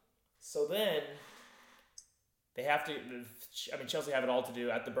so then they have to... Chelsea have it all to do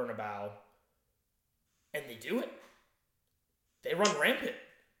at the Bernabeu. And they do it. They run rampant.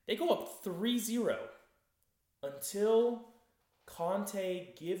 They go up 3-0 until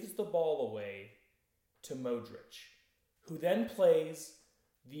Conte gives the ball away to Modric, who then plays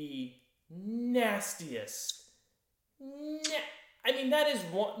the nastiest.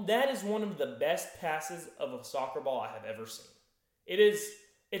 That is one of the best passes of a soccer ball I have ever seen.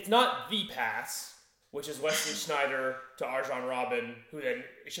 It's not the pass, which is Wesley Sneijder to Arjen Robben, who then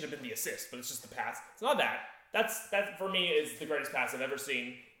it should have been the assist, but it's just the pass. It's not that. That for me is the greatest pass I've ever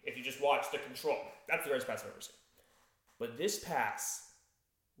seen. If you just watch the control, that's the greatest pass I've ever seen. But this pass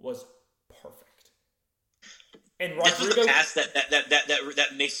was perfect. And Rodrygo, this was the pass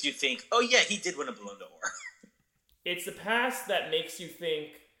that makes you think, oh yeah, he did win a Ballon d'Or. It's the pass that makes you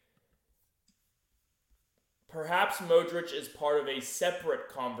think perhaps Modric is part of a separate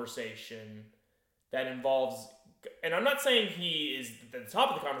conversation that involves, and I'm not saying he is at the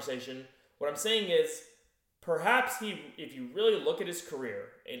top of the conversation. What I'm saying is, perhaps if you really look at his career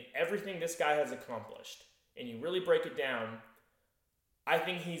and everything this guy has accomplished, and you really break it down, I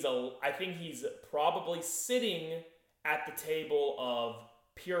think he's probably sitting at the table of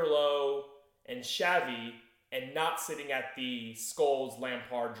Pirlo and Xavi, and not sitting at the Scholes,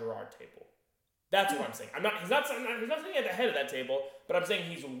 Lampard, Gerrard table. That's what I'm saying. He's not sitting at the head of that table, but I'm saying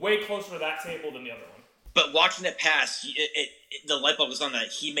he's way closer to that table than the other one. But watching it pass, the light bulb was on that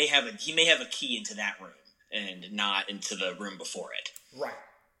he may have a key into that room and not into the room before it. Right.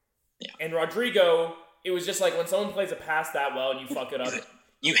 Yeah. And Rodrygo, it was just like when someone plays a pass that well and you fuck it up,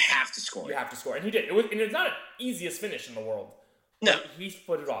 you have to score. You have to score, and he did. And it's not an easiest finish in the world. No, he's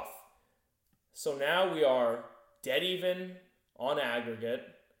put it off. So now we are dead even on aggregate.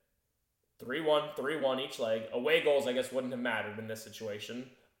 3-1, 3-1 each leg. Away goals, I guess, wouldn't have mattered in this situation,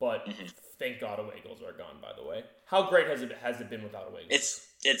 but thank God away goals are gone, by the way. How great has it been without away goals?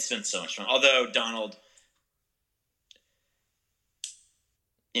 It's been so much fun. Although, Donald,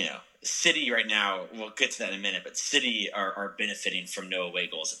 City right now, we'll get to that in a minute, but City are benefiting from no away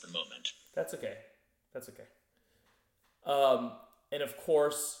goals at the moment. That's okay. And of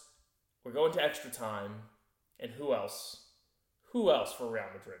course, we're going to extra time. And who else? Who else for Real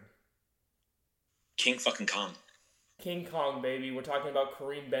Madrid? King fucking Kong. King Kong, baby. We're talking about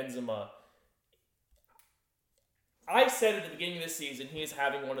Karim Benzema. I said at the beginning of this season, he is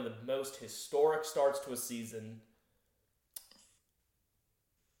having one of the most historic starts to a season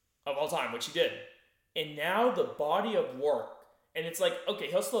of all time, which he did. And now the body of work, and it's like, okay,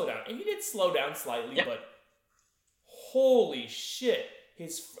 he'll slow down. And he did slow down slightly, but holy shit. He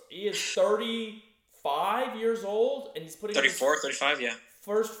is 35 years old, and he's putting 34, 35, yeah.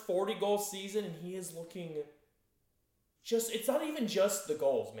 First 40-goal season, and he is looking it's not even just the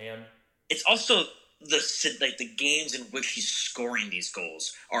goals, man. It's also the games in which he's scoring these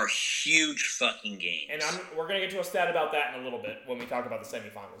goals are huge fucking games. And we're going to get to a stat about that in a little bit when we talk about the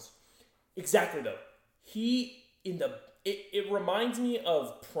semifinals. Exactly, though. It reminds me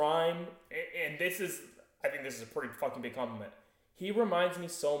of prime, and I think this is a pretty fucking big compliment. He reminds me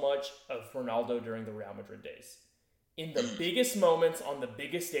so much of Ronaldo during the Real Madrid days. In the biggest moments, on the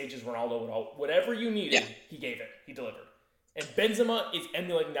biggest stages, Ronaldo would whatever you needed, he gave it. He delivered. And Benzema is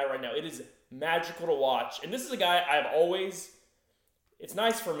emulating that right now. It is magical to watch. And this is a guy it's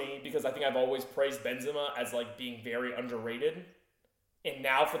nice for me because I think I've always praised Benzema as like being very underrated. And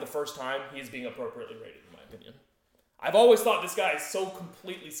now for the first time, he is being appropriately rated, in my opinion. I've always thought this guy is so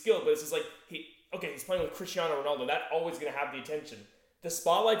completely skilled, but it's just like, he's playing with Cristiano Ronaldo. That's always going to have the attention. The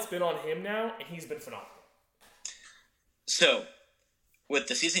spotlight's been on him now, and he's been phenomenal. So, with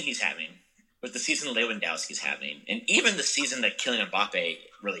the season he's having, with the season Lewandowski's having, and even the season that Kylian Mbappe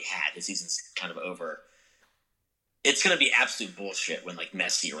really had, his season's kind of over, it's going to be absolute bullshit when like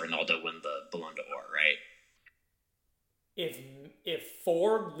Messi or Ronaldo win the Ballon d'Or, right? If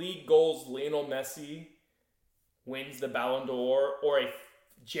 4 league goals Lionel Messi wins the Ballon d'Or, or a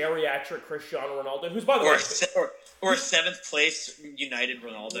geriatric Cristiano Ronaldo, who's by the way, or 7th place United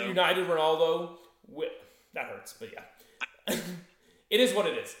Ronaldo, that hurts, but yeah, it is what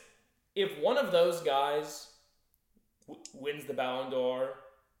it is. If one of those guys wins the Ballon d'Or,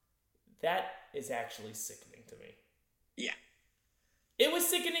 that is actually sickening to me. Yeah, it was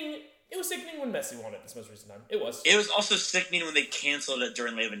sickening. It was sickening when Messi won it this most recent time. It was. It was also sickening when they canceled it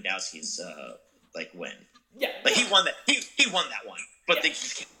during Lewandowski's win. Yeah, like he won that. He won that one, but they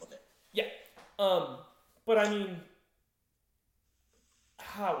just canceled it. Yeah, but I mean,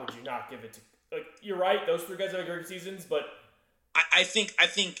 how would you not give it to? Like, you're right. Those 3 guys have great seasons, but I think I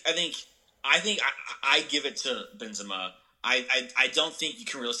give it to Benzema. I don't think you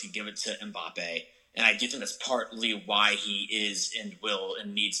can realistically give it to Mbappe, and I do think that's partly why he is and will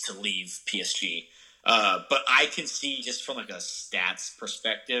and needs to leave PSG. But I can see, just from like a stats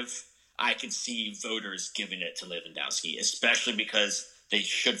perspective, I can see voters giving it to Lewandowski, especially because they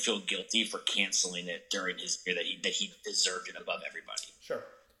should feel guilty for canceling it during his year that he deserved it above everybody. Sure.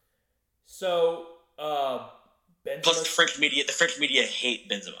 So, Benzema. Plus, the French media hate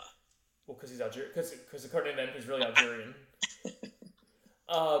Benzema. Well, because he's Algerian. Because according to them, he's really Algerian.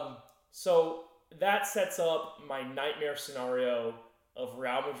 So that sets up my nightmare scenario of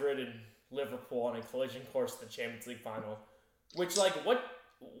Real Madrid and Liverpool on a collision course in the Champions League final. Which, like, because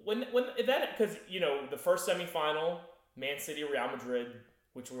the first semifinal, Man City, Real Madrid,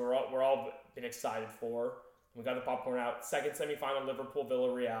 which we're all been excited for. We got the popcorn out. Second semifinal, Liverpool,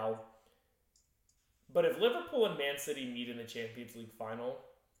 Villarreal. But if Liverpool and Man City meet in the Champions League final,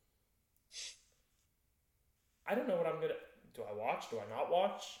 I don't know what I'm gonna. Do I watch? Do I not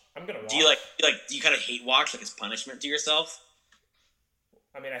watch? I'm gonna watch. Do you kind of hate watch like as punishment to yourself?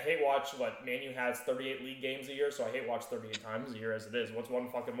 I mean, I hate watch what Man U has 38 league games a year, so I hate watch 38 times a year as it is. What's one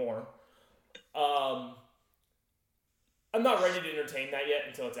fucking more? I'm not ready to entertain that yet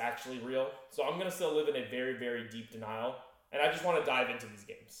until it's actually real. So I'm gonna still live in a very, very deep denial, and I just want to dive into these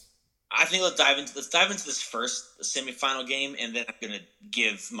games. I think let's dive into this first semifinal game, and then I'm gonna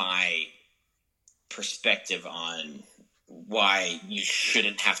give my perspective on why you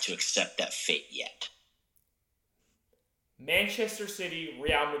shouldn't have to accept that fate yet. Manchester City,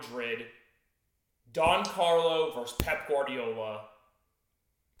 Real Madrid, Don Carlo versus Pep Guardiola.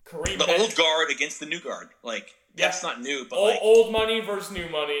 Old guard against the new guard. Like, that's not new, but old money versus new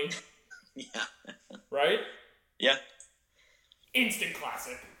money. Yeah. Right? Yeah. Instant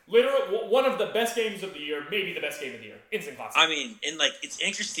classic. Literally, one of the best games of the year, maybe the best game of the year. Instant classic. I mean, and like it's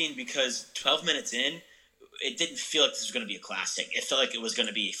interesting because 12 minutes in, it didn't feel like this was going to be a classic. It felt like it was going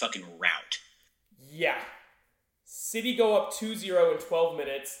to be a fucking rout. Yeah. City go up 2-0 in 12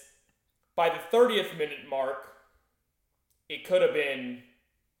 minutes. By the 30th minute mark, it could have been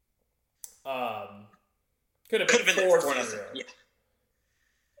 4-0. Yeah.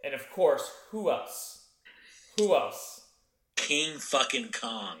 And of course, who else? Who else? King fucking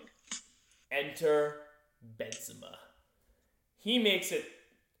Kong. Enter Benzema. He makes it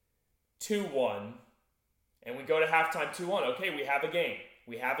 2-1. And we go to halftime 2-1. Okay, we have a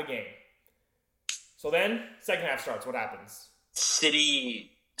game. So then, second half starts. What happens?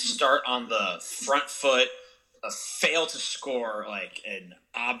 City start on the front foot, fail to score like an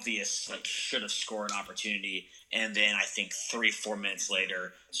obvious should have scored opportunity, and then I think 3-4 minutes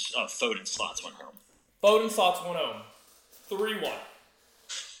later, Foden slots one home. 3-1.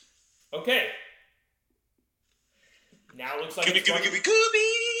 Okay. Now it looks like it's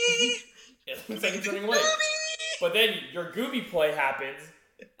it looks like it's running away. But then your Gooby play happens.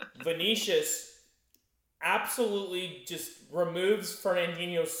 Vinicius absolutely just removes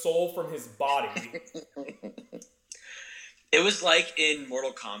Fernandinho's soul from his body. It was like in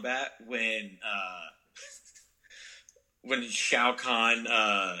Mortal Kombat when Shao Kahn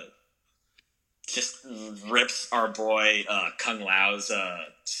just rips our boy Kung Lao's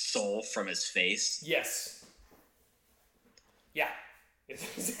soul from his face. Yes. Yeah. It's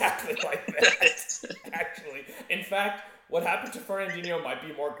exactly like that, actually. In fact, what happened to Fernandinho might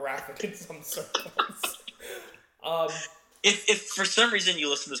be more graphic in some circles. If for some reason you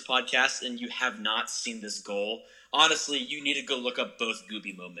listen to this podcast and you have not seen this goal, honestly, you need to go look up both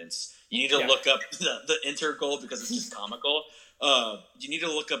Gooby moments. You need to look up the Inter goal because it's just comical. You need to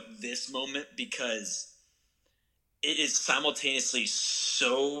look up this moment because it is simultaneously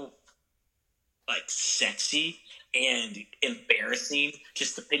so sexy and embarrassing,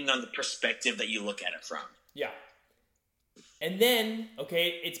 just depending on the perspective that you look at it from. Yeah. And then,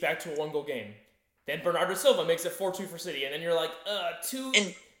 okay, it's back to a 1-goal game. Then Bernardo Silva makes it 4-2 for City, and then you're like,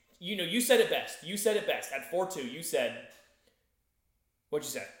 And you said it best. At 4-2, you said, what'd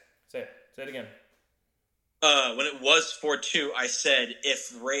you say? Say it again. When it was 4-2, I said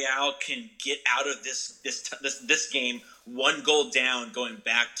if Real can get out of this game 1 goal down, going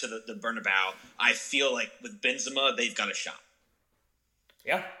back to the Bernabeu, I feel like with Benzema they've got a shot.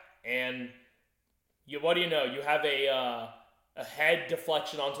 Yeah, and what do you know? You have a head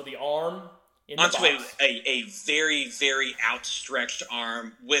deflection onto the arm in the box. a very very outstretched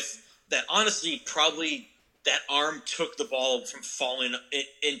arm with that. Honestly, probably that arm took the ball from falling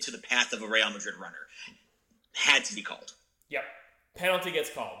into the path of a Real Madrid runner. Had to be called. Yep. Penalty gets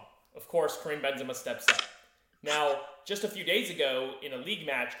called. Of course, Karim Benzema steps up. Now, just a few days ago, in a league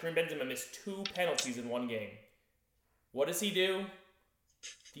match, Karim Benzema missed 2 penalties in one game. What does he do?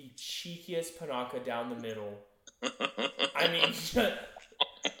 The cheekiest panaka down the middle. I mean,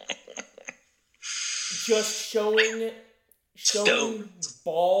 just showing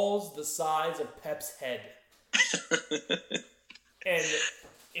balls the size of Pep's head. And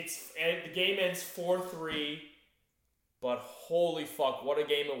the game ends 4-3, but holy fuck, what a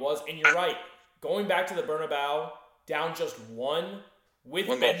game it was. And you're right, going back to the Bernabeu, down just 1 with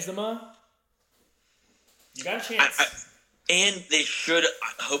Benzema, you got a chance. And they should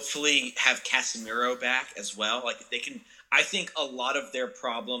hopefully have Casemiro back as well. Like, if they can, I think a lot of their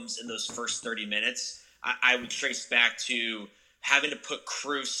problems in those first 30 minutes, I would trace back to having to put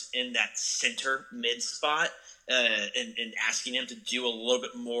Kroos in that center mid spot. And asking him to do a little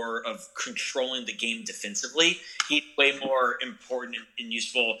bit more of controlling the game defensively. He's way more important and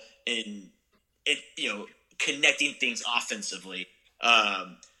useful in connecting things offensively.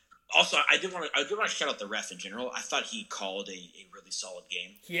 Also, I do want to shout out the ref in general. I thought he called a really solid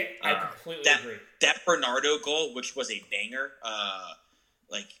game. Yeah, I completely agree. That Bernardo goal, which was a banger,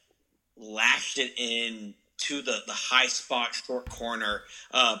 lashed it in to the high spot short corner,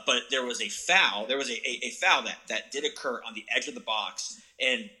 but there was a foul. There was a foul that did occur on the edge of the box,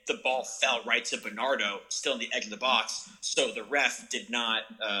 and the ball fell right to Bernardo, still on the edge of the box. So the ref did not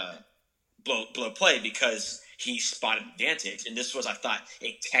blow play because he spotted advantage, and this was, I thought,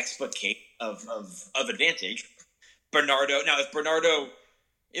 a textbook case of advantage. Bernardo. Now, if Bernardo,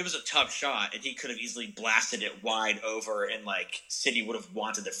 it was a tough shot, and he could have easily blasted it wide over, and City would have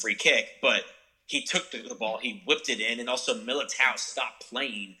wanted the free kick, but he took the ball, he whipped it in, and also Militao stopped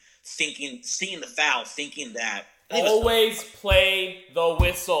playing, seeing the foul, thinking that always play the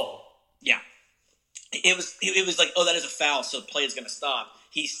whistle. Yeah, it was like, oh, that is a foul, so play is going to stop.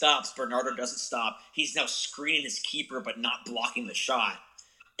 He stops. Bernardo doesn't stop. He's now screening his keeper, but not blocking the shot.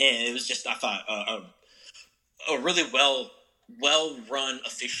 it was just, I thought, a really well run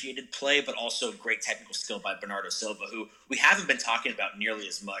officiated play, but also great technical skill by Bernardo Silva, who we haven't been talking about nearly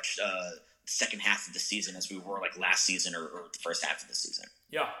as much second half of the season as we were like last season or the first half of the season.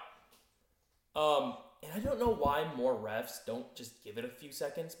 Yeah. And I don't know why more refs don't just give it a few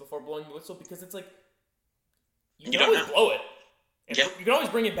seconds before blowing the whistle, because it's like you can always blow it. And you can always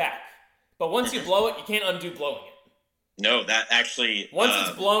bring it back. But once you blow it, you can't undo blowing it. No, that actually... Once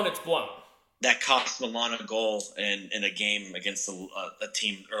it's blown, it's blown. That cost Milan a goal in a game against a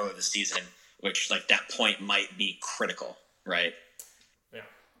team earlier this season, which, like, that point might be critical, right? Yeah.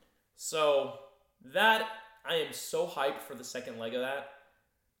 So, that... I am so hyped for the second leg of that.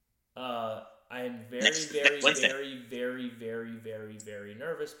 I am very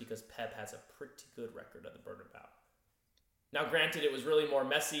nervous because Pep has a pretty good record at the Bernabeu. Now, granted, it was really more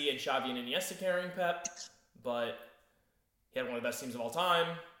Messi and Xavi and Iniesta carrying Pep, but he had one of the best teams of all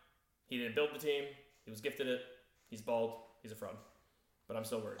time. He didn't build the team. He was gifted it. He's bald. He's a fraud. But I'm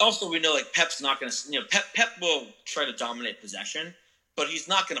still worried. Also, we know like Pep's not going to. Pep will try to dominate possession, but he's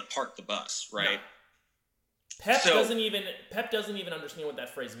not going to park the bus, right? No. Pep doesn't even understand what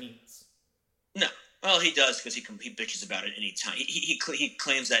that phrase means. No. Well, he does because he bitches about it anytime. He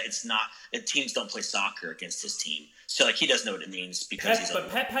claims that it's not that teams don't play soccer against his team, so like he doesn't know what it means because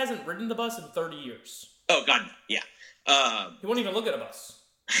Pep hasn't ridden the bus in 30 years. Oh God, no. Yeah. He won't even look at a bus.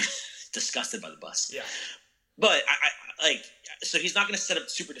 Disgusted by the bus. Yeah. But so he's not going to set up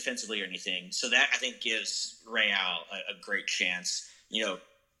super defensively or anything. So that I think gives Real a great chance.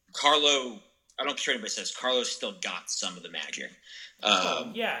 Carlo. I don't care what anybody says. Carlo still got some of the magic.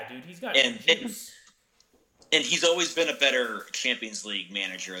 Yeah, dude, he's got juice. And he's always been a better Champions League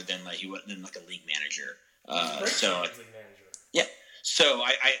manager than like a league manager. Champions League manager. Yeah. So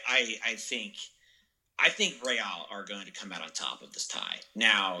I think Real are going to come out on top of this tie.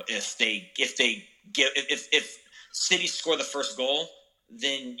 Now, if City score the first goal,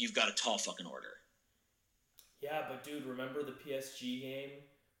 then you've got a tall fucking order. Yeah, but dude, remember the PSG game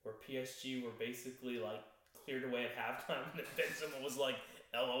where PSG were basically like cleared away at halftime, and then Benzema was like,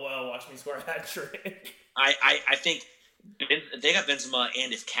 "LOL, watch me score a hat trick." I think they got Benzema,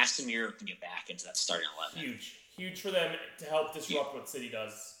 and if Casemiro can get back into that starting 11, huge for them to help disrupt what City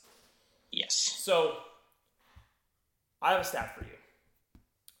does. Yes. So, I have a stat for you.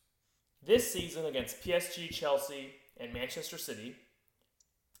 This season against PSG, Chelsea, and Manchester City,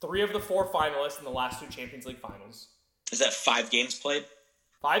 3 of the 4 finalists in the last 2 Champions League finals. Is that 5 games played?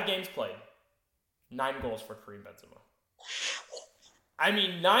 5 games played. 9 goals for Karim Benzema. I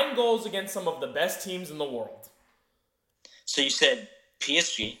mean, 9 goals against some of the best teams in the world. So you said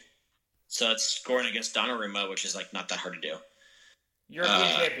PSG. So that's scoring against Donnarumma, which is like not that hard to do.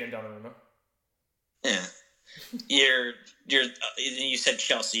 European champion Donnarumma. Yeah. You said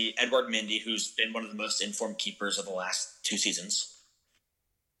Chelsea, Edouard Mendy, who's been one of the most informed keepers of the last 2 seasons.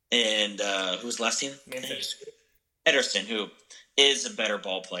 And who was the last team? Ederson, who is a better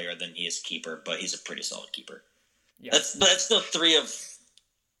ball player than he is keeper, but he's a pretty solid keeper. Yeah. That's still 3 of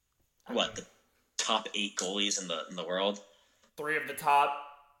the top 8 goalies in the world. 3 of the top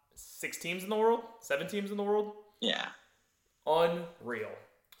 6 teams in the world? 7 teams in the world? Yeah. Unreal.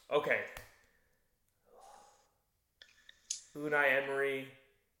 Okay. Unai Emery,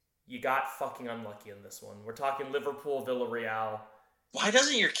 you got fucking unlucky in this one. We're talking Liverpool, Villarreal. Why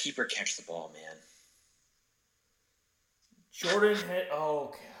doesn't your keeper catch the ball, man?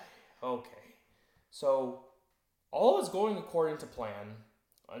 Okay. So, all is going according to plan.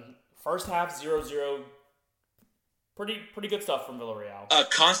 First half, 0-0. Pretty good stuff from Villarreal.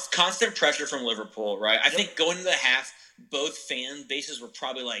 Constant pressure from Liverpool, right? I think going into the half, both fan bases were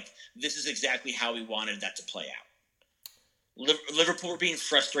probably like, this is exactly how we wanted that to play out. Liverpool were being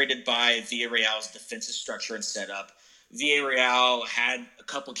frustrated by Villarreal's defensive structure and setup. Villarreal had a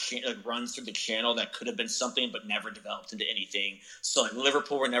couple runs through the channel that could have been something but never developed into anything. So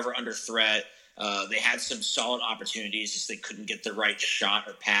Liverpool were never under threat. They had some solid opportunities, just they couldn't get the right shot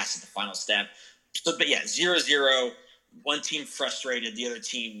or pass at the final step. So, but yeah, 0-0. One team frustrated, the other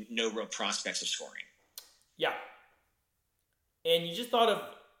team no real prospects of scoring. Yeah. And you just thought if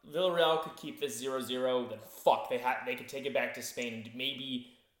Villarreal could keep this 0-0, then fuck, they could take it back to Spain and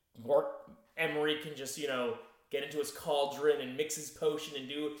maybe Emery can just, get into his cauldron and mix his potion and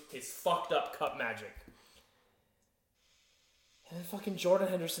do his fucked up cup magic. And then fucking Jordan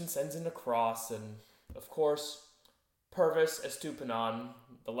Henderson sends in a cross, and of course, Pervis Estupiñán,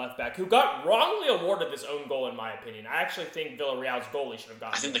 the left back, who got wrongly awarded this own goal in my opinion. I actually think Villarreal's goalie should have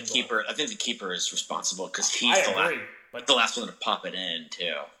gotten. I think the keeper is responsible because he's the last one to pop it in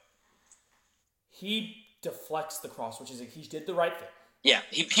too. He deflects the cross, which is he did the right thing. Yeah,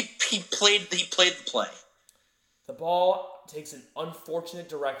 he played the play. The ball takes an unfortunate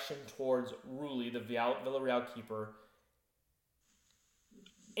direction towards Rulli, the Villarreal keeper.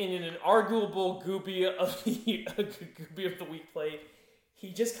 And in an arguable goopy of the week play,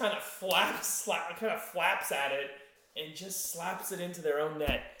 he just kind of flaps at it and just slaps it into their own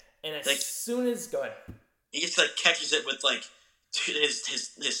net. And as soon as go ahead, he just catches it with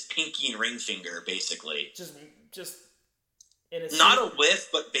his pinky and ring finger, basically. Just not a whiff,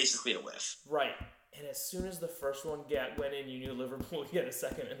 but basically a whiff. Right. And as soon as the first one went in, you knew Liverpool would get a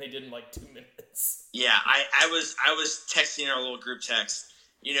second, and they did in 2 minutes. Yeah, I was texting our little group text.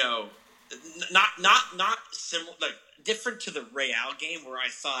 Not similar, different to the Real game where I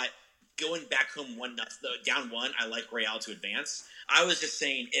thought going back home down 1, I like Real to advance. I was just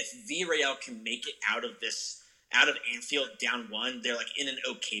saying if Villarreal can make it out of Anfield down 1, they're in an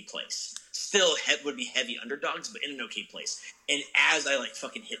okay place. Still would be heavy underdogs, but in an okay place. And as I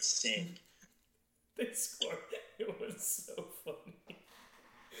fucking hit send, they scored. It was so funny.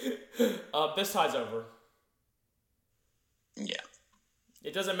 This tie's over. Yeah.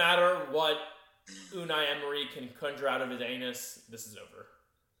 It doesn't matter what Unai Emery can conjure out of his anus. This is over.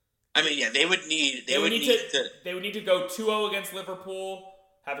 I mean, yeah, they would need to go 2-0 against Liverpool,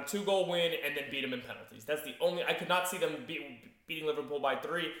 have a 2-goal win, and then beat them in penalties. That's the only. I could not see them beating Liverpool by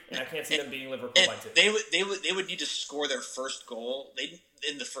 3, and I can't see them beating Liverpool by 2. They would need to score their first goal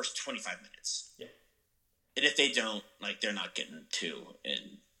in the first 25 minutes. Yeah. And if they don't, they're not getting 2.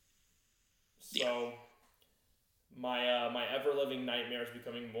 And so, my ever living nightmare is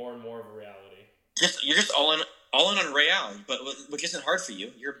becoming more and more of a reality. You're just all in on Real, but which isn't hard for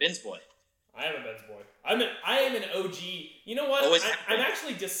you. You're a Benz boy. I am a Benz boy. I am an OG. You know what? I'm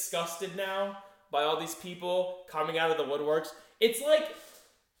actually disgusted now by all these people coming out of the woodworks. It's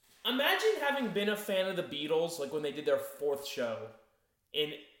imagine having been a fan of the Beatles, when they did their 4th show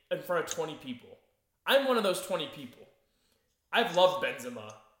in front of 20 people. I'm one of those 20 people. I've loved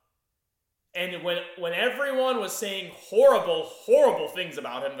Benzema. And when everyone was saying horrible, horrible things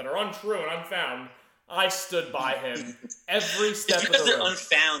about him that are untrue and unfound, I stood by him every step of the way. Because they're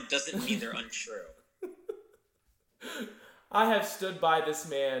unfound doesn't mean they're untrue. I have stood by this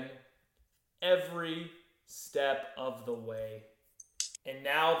man every step of the way. And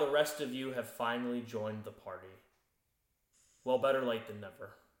now the rest of you have finally joined the party. Well, better late than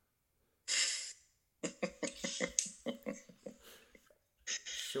never.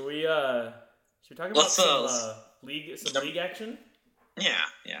 Should we talk about some league action? Yeah.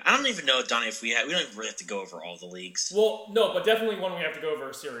 I don't even know, Donnie, we don't even really have to go over all the leagues. Well, no, but definitely one we have to go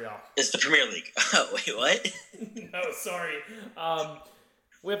over is Serie A. It's the Premier League. Oh, wait, what? No, sorry.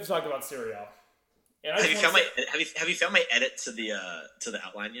 We have to talk about Serie A. And have you found my edit to the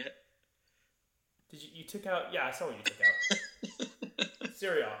outline yet? Did you took out? Yeah, I saw what you took out.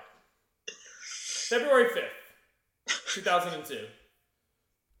 Serie A. February 5th, 2002.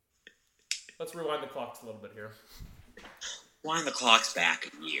 Let's rewind the clocks a little bit here. Wind the clocks back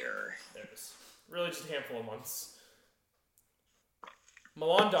a year. There it is. Really just a handful of months.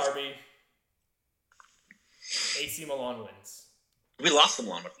 Milan derby. AC Milan wins. We lost the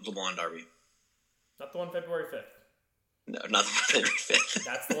Milan derby. Not the one February 5th. No, not the one February 5th.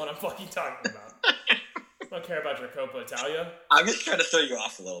 That's the one I'm fucking talking about. I don't care about your Coppa Italia. I'm just trying to throw you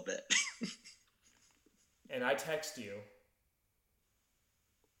off a little bit. And I text you.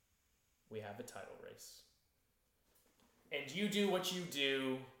 We have a title race. And you do what you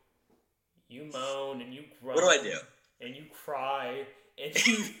do. You moan and you groan. What do I do? And you cry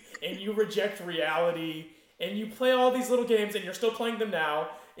and you reject reality and you play all these little games and you're still playing them now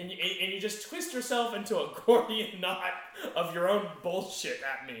and you just twist yourself into a Gordian knot of your own bullshit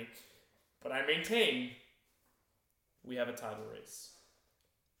at me. But I maintain we have a title race.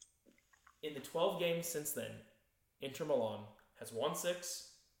 In the 12 games since then, Inter Milan has won 6,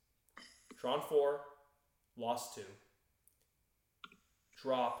 drawn 4, lost 2.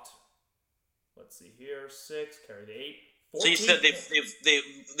 Dropped, let's see here, 6, carried 8. 14. So you said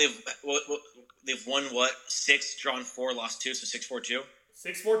they've won what? 6, drawn 4, lost 2, so 6-4-2?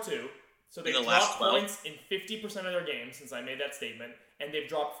 6-4-2. So they've dropped points in 50% of their games since I made that statement, and they've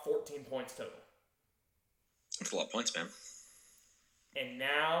dropped 14 points total. That's a lot of points, man. And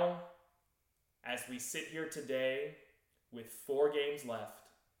now, as we sit here today with 4 games left,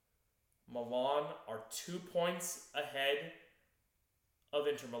 Milan are 2 points ahead of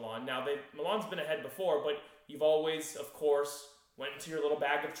Inter Milan. Now, Milan's been ahead before, but you've always, of course, went into your little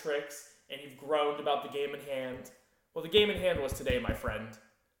bag of tricks and you've groaned about the game in hand. Well, the game in hand was today, my friend,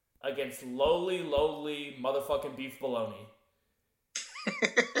 against lowly motherfucking beef bologna.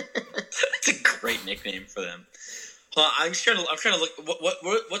 That's a great nickname for them. Well, I'm trying to look.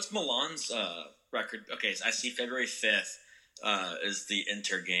 What's Milan's record? Okay, so I see February 5th is the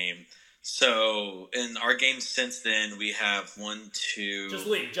Inter game. So in our games since then, we have 1, 2. Just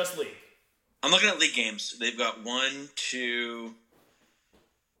league. I'm looking at league games. They've got 1, 2,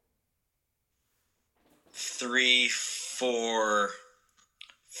 3, 4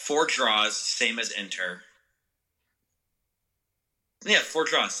 draws, same as Inter. Yeah, 4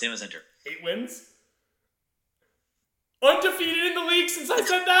 draws, same as Inter. 8 wins. Undefeated in the league since I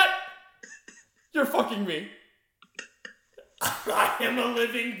said that? You're fucking me. I am a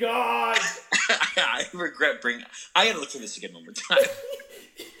living god. I regret bringing... I gotta look for this again one more time.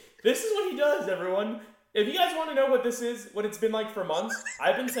 This is what he does, everyone. If you guys want to know what this is, what it's been like for months,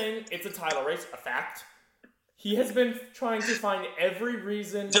 I've been saying it's a title race, a fact. He has been trying to find every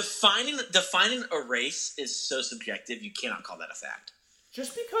reason... Defining a race is so subjective, you cannot call that a fact.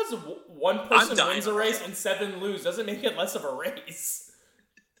 Just because one person wins a race and 7 lose doesn't make it less of a race.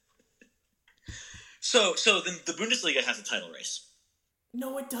 So then the Bundesliga has a title race.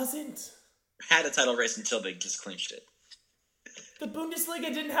 No, it doesn't. Had a title race until they just clinched it. The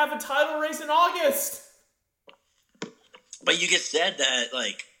Bundesliga didn't have a title race in August. But you just said that,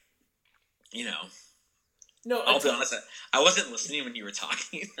 like, you know. No, I'll be honest, I wasn't listening when you were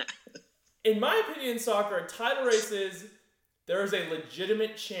talking. In my opinion, in soccer, a title race is there is a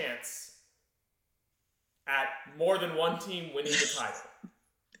legitimate chance at more than one team winning the title.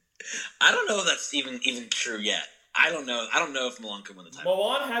 I don't know if that's even true yet. I don't know if Milan could win the title.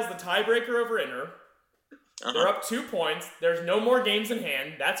 Milan has the tiebreaker over Inter. Uh-huh. They're up 2 points. There's no more games in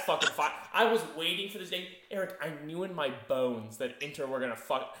hand. That's fucking fine. I was waiting for this day. Eric, I knew in my bones that Inter were going to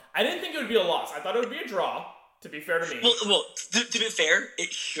fuck. I didn't think it would be a loss. I thought it would be a draw, to be fair to me. Well, to be fair,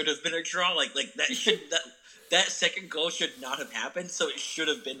 it should have been a draw. Like that second goal should not have happened, so it should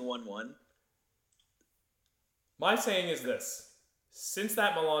have been 1-1. My saying is this. Since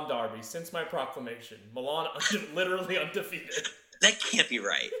that Milan derby, since my proclamation, Milan literally undefeated. That can't be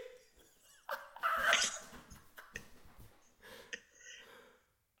right.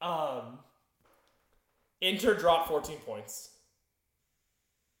 Inter dropped 14 points.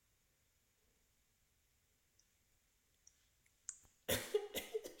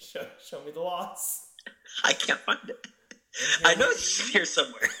 Show me the loss. I can't find it. I know it's here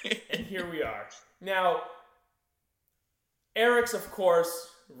somewhere. And here we are. Now, Eric's, of course,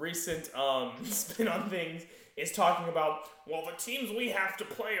 recent spin on things is talking about, well, the teams we have to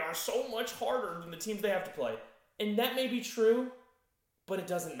play are so much harder than the teams they have to play. And that may be true, but it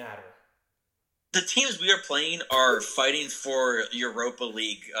doesn't matter. The teams we are playing are fighting for Europa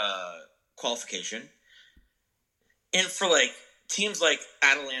League qualification. And for, like, teams like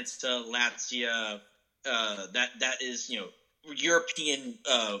Atalanta, Lazio, that is, you know, European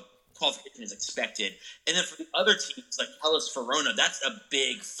qualification is expected. And then for the other teams like Hellas Verona, that's a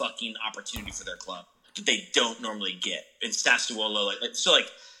big fucking opportunity for their club that they don't normally get. And Sassuolo,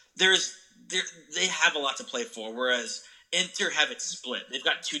 they have a lot to play for, whereas Inter have it split. They've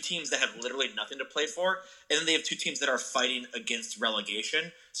got 2 teams that have literally nothing to play for, and then they have 2 teams that are fighting against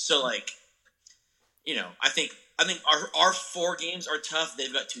relegation. So, like, you know, I think our 4 games are tough.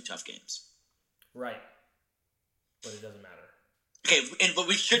 They've got 2 tough games. Right. But it doesn't matter. Okay, but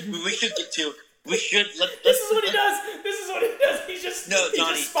we should get to. We should. This is what he does. This is what he does. He's just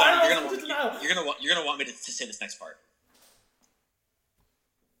Donnie, you're gonna want me to say this next part.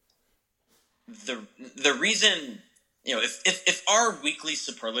 The reason, you know, if our weekly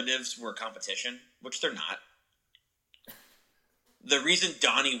superlatives were a competition, which they're not, the reason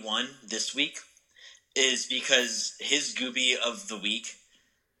Donnie won this week is because his Gooby of the week,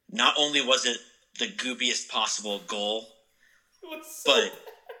 not only was it the goobiest possible goal, but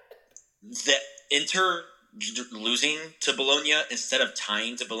the Inter losing to Bologna instead of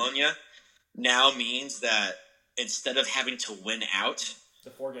tying to Bologna now means that instead of having to win out, the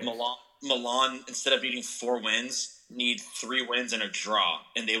 4 games. Milan, instead of needing 4 wins, need 3 wins and a draw,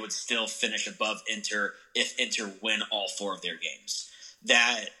 and they would still finish above Inter if Inter win all 4 of their games.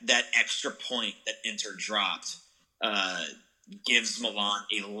 That extra point that Inter dropped gives Milan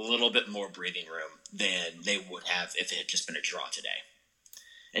a little bit more breathing room than they would have if it had just been a draw today.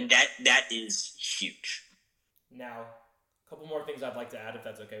 And that is huge. Now, a couple more things I'd like to add, if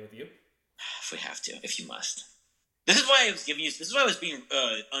that's okay with you. If we have to, if you must. This is why I was being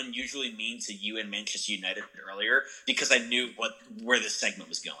unusually mean to you and Manchester United earlier, because I knew where this segment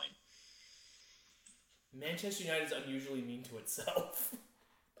was going. Manchester United is unusually mean to itself.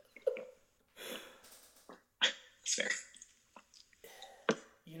 It's fair.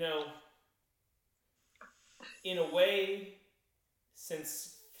 You know, in a way,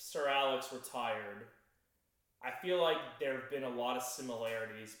 since Sir Alex retired, I feel like there have been a lot of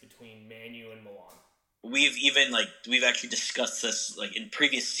similarities between Man U and Milan. We've actually discussed this like in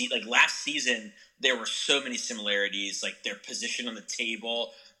previous last season. There were so many similarities, like their position on the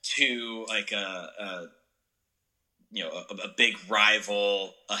table to like a big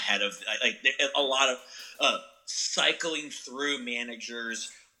rival ahead of a lot of cycling through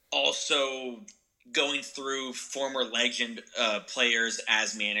managers, also going through former legend players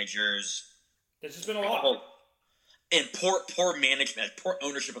as managers. There's just been a lot. And poor management, poor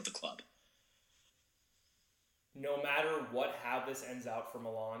ownership of the club. No matter how this ends out for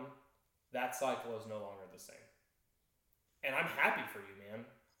Milan, that cycle is no longer the same. And I'm happy for you, man.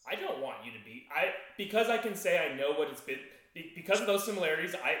 I don't want you to be. Because I can say I know what it's been. Because of those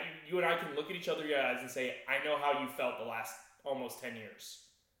similarities, you and I can look at each other in the eyes and say, I know how you felt the last almost 10 years.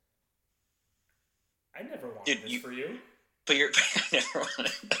 I never wanted this for you. But I never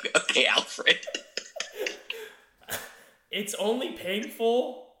wanted. Okay, Alfred. It's only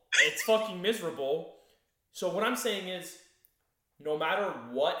painful. It's fucking miserable. So what I'm saying is, no matter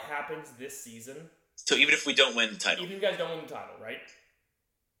what happens this season... So even if we don't win the title. Even if you guys don't win the title, right?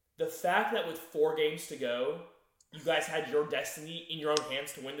 The fact that with 4 games to go, you guys had your destiny in your own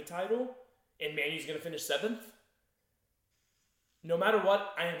hands to win the title, and Man U's going to finish 7th. No matter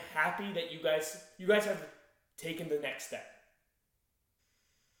what, I am happy that you guys have taken the next step.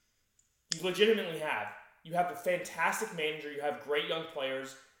 You legitimately have. You have a fantastic manager. You have great young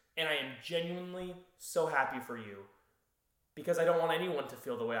players. And I am genuinely so happy for you. Because I don't want anyone to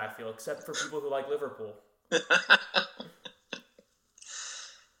feel the way I feel, except for people who like Liverpool.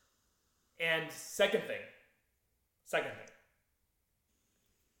 And second thing.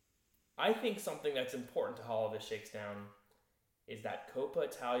 I think something that's important to how all this shakes down is that Coppa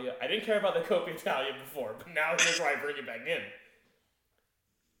Italia... I didn't care about the Coppa Italia before, but now here's why I bring it back in.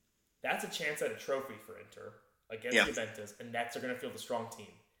 That's a chance at a trophy for Inter against Juventus, and Nets are going to feel the strong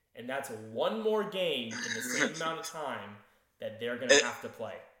team. And that's one more game in the same amount of time that they're going to have to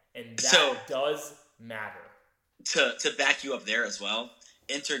play. And that does matter. To back you up there as well,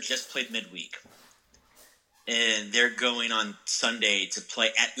 Inter just played midweek. And they're going on Sunday to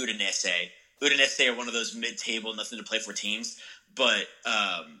play at Udinese. Udinese are one of those mid-table, nothing to play for teams. But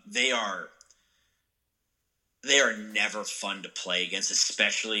they are never fun to play against,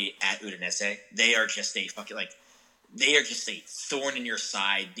 especially at Udinese. They are just a thorn in your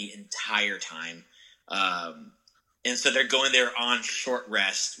side the entire time. And so they're going there on short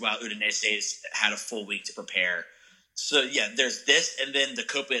rest while Udinese's had a full week to prepare. So, yeah, there's this, and then the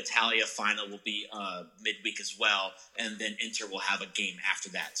Coppa Italia final will be midweek as well, and then Inter will have a game after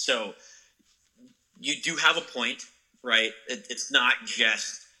that. So you do have a point, right? It's not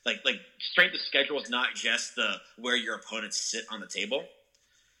just – like strength of schedule is not just where your opponents sit on the table.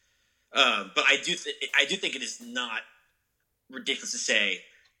 But I do think it is not ridiculous to say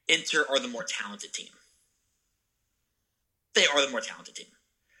Inter are the more talented team. They are the more talented team.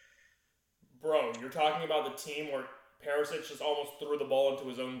 Bro, you're talking about the team where Perisic just almost threw the ball into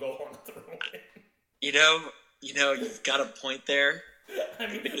his own goal on the throw-in. You know, you've got a point there. I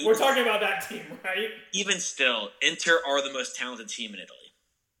mean, we're talking about that team, right? Even still, Inter are the most talented team in Italy.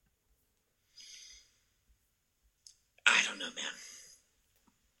 I don't know,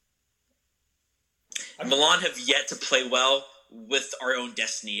 man. Milan have yet to play well with our own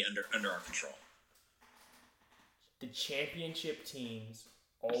destiny under our control. The championship teams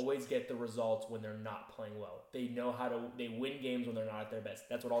always get the results when they're not playing well. They know they win games when they're not at their best.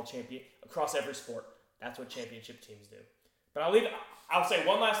 That's what across every sport, that's what championship teams do. But I'll say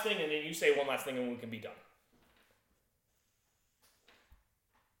one last thing, and then you say one last thing, and we can be done.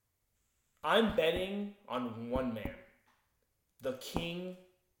 I'm betting on one man. The king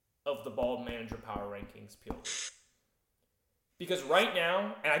of the ball manager power rankings, Pioli. Because right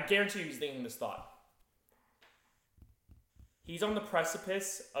now, and I guarantee you he's thinking this thought, he's on the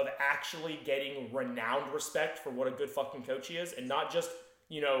precipice of actually getting renowned respect for what a good fucking coach he is, and not just,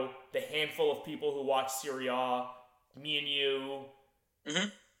 the handful of people who watch Serie A, me and you,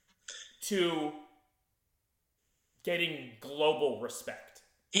 to getting global respect.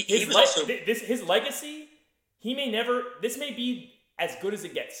 His legacy, this may be as good as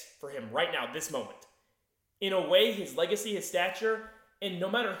it gets for him right now, this moment. In a way, his legacy, his stature, and no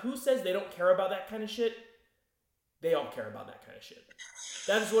matter who says they don't care about that kind of shit, they all care about that kind of shit.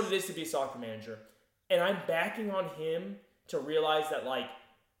 That is what it is to be a soccer manager. And I'm backing on him to realize that,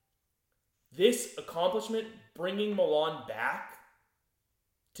 this accomplishment, bringing Milan back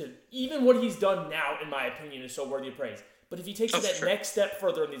to even what he's done now, in my opinion, is so worthy of praise. But if he takes that next step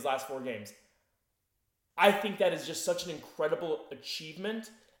further in these last 4 games, I think that is just such an incredible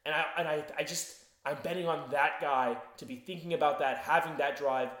achievement. And I'm betting on that guy to be thinking about that, having that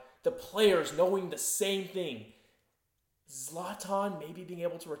drive. The players knowing the same thing. Zlatan maybe being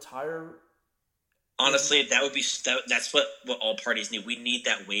able to retire. Honestly, that's what all parties need. We need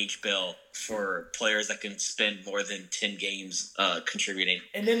that wage bill for players that can spend more than 10 games contributing.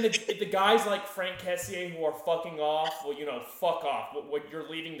 And then the guys like Frank Kessié who are fucking off, well, fuck off. What you're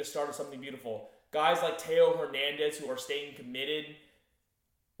leaving to start something beautiful. Guys like Teo Hernandez who are staying committed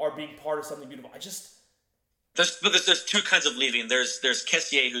are being part of something beautiful. There's two kinds of leaving. There's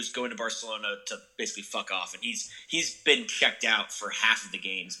Kessié who's going to Barcelona to basically fuck off, and he's been checked out for half of the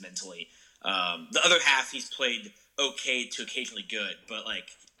games mentally. The other half he's played okay to occasionally good, but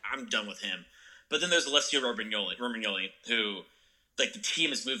I'm done with him. But then there's Alessio Romagnoli, who the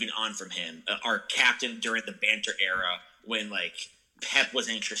team is moving on from him. Our captain during the banter era when Pep was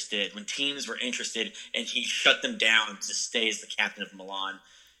interested, when teams were interested, and he shut them down to stay as the captain of Milan.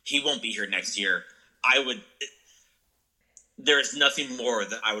 He won't be here next year. There is nothing more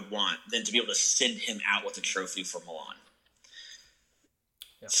that I would want than to be able to send him out with a trophy for Milan.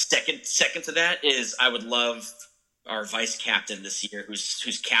 Yeah. Second to that is I would love our vice captain this year,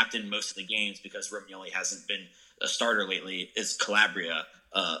 who's captained most of the games because Romagnoli hasn't been a starter lately, is Calabria,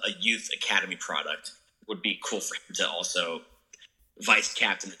 a youth academy product. Would be cool for him to also vice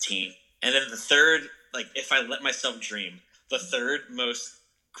captain the team. And then the third, if I let myself dream, the third most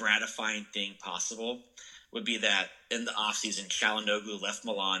gratifying thing possible would be that in the offseason, Çalhanoğlu left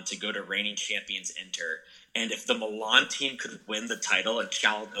Milan to go to reigning champions Inter. And if the Milan team could win the title and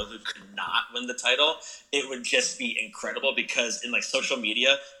Çalhanoğlu could not win the title, it would just be incredible because in social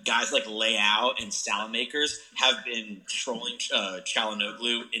media, guys like Leao and Salamakers have been trolling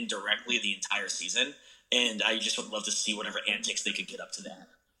Çalhanoğlu indirectly the entire season. And I just would love to see whatever antics they could get up to that.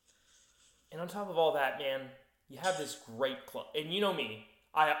 And on top of all that, man, you have this great club. And you know me.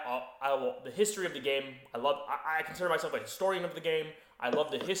 The history of the game. I consider myself a historian of the game. I love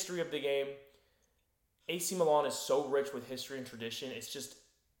the history of the game. AC Milan is so rich with history and tradition. It's just,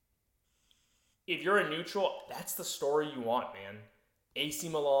 if you're a neutral, that's the story you want, man. AC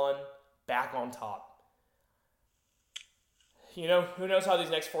Milan back on top. Who knows how these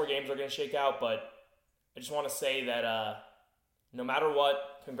next 4 games are going to shake out, but I just want to say that no matter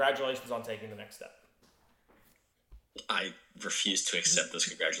what, congratulations on taking the next step. I refuse to accept those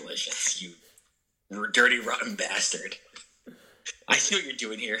congratulations, you dirty, rotten bastard. I see what you're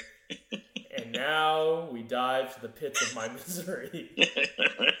doing here. And now we dive to the pits of my misery.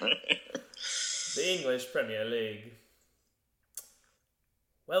 The English Premier League.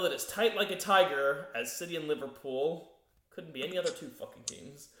 Well, it is tight like a tiger as City and Liverpool, couldn't be any other two fucking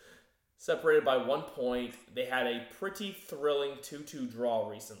teams, separated by 1 point. They had a pretty thrilling 2-2 draw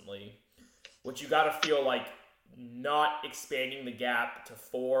recently, which you gotta feel like not expanding the gap to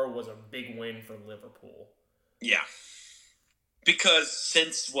 4 was a big win for Liverpool. Yeah. Because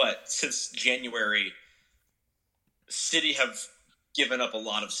since January, City have given up a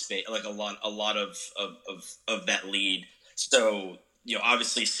lot of space, a lot of that lead. So,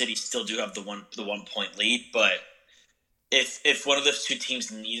 obviously City still do have the 1 point lead, but if one of those two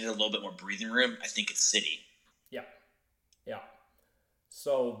teams needed a little bit more breathing room, I think it's City. Yeah. Yeah.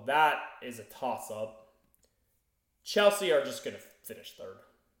 So that is a toss up. Chelsea are just going to finish third.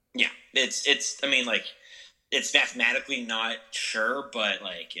 Yeah, it's mathematically not sure, but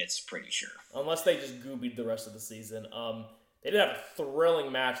it's pretty sure. Unless they just goobied the rest of the season. They did have a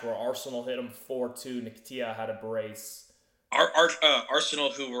thrilling match where Arsenal hit them 4-2. Nketiah had a brace.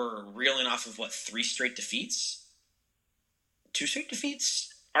 Arsenal, who were reeling off of 3 straight defeats, 2 straight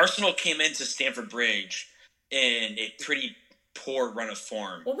defeats. Arsenal came into Stamford Bridge in a pretty poor run of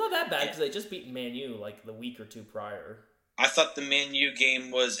form. Well, not that bad because they just beat Man U the week or two prior. I thought the Man U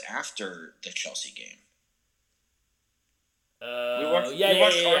game was after the Chelsea game.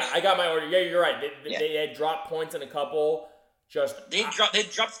 Yeah. I got my order. Yeah, you're right. They had dropped points in a couple. They dropped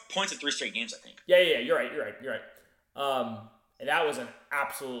points in 3 straight games, I think. Yeah. You're right. And that was an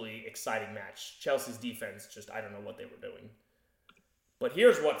absolutely exciting match. Chelsea's defense I don't know what they were doing. But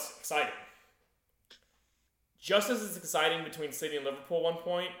here's what's exciting. Just as it's exciting between City and Liverpool 1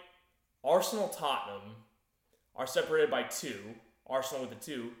 point, Arsenal-Tottenham are separated by 2. Arsenal with a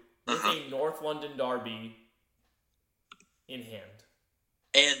 2. With a North London derby in hand.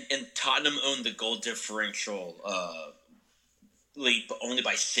 And Tottenham owned the goal differential lead, but only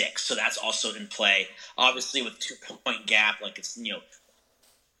by 6. So that's also in play. Obviously, with 2 point gap,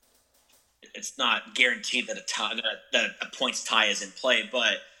 it's not guaranteed that a points tie is in play,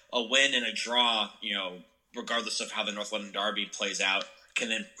 but a win and a draw, regardless of how the North London derby plays out, can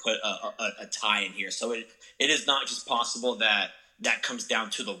then put a tie in here. So it is not just possible that comes down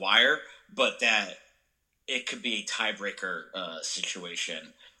to the wire, but that it could be a tiebreaker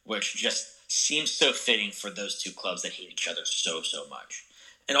situation, which just seems so fitting for those two clubs that hate each other so much.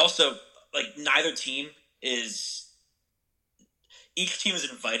 And also, like, each team is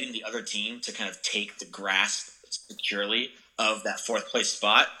inviting the other team to kind of take the grasp securely of that fourth place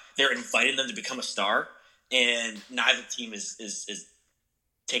spot. They're inviting them to become a star, and neither team is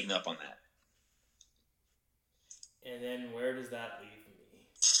taking up on that. And then where does that leave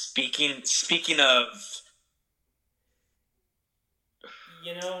me? Speaking of,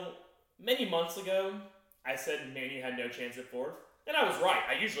 many months ago, I said Man U had no chance at fourth, and I was right.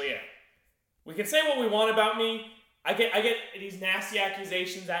 I usually am. We can say what we want about me. I get these nasty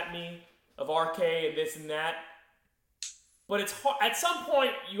accusations at me of RK and this and that, but it's hard. At some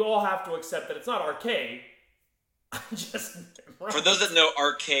point, you all have to accept that it's not RK. I'm just right. For those that know,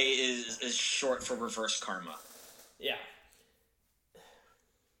 RK is short for reverse karma. Yeah.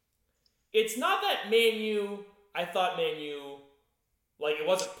 It's not that I thought Man U, like, it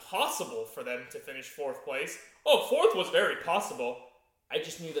wasn't possible for them to finish fourth place. Oh, fourth was very possible. I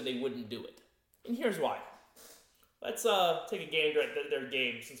just knew that they wouldn't do it. And here's why. Let's take a game at their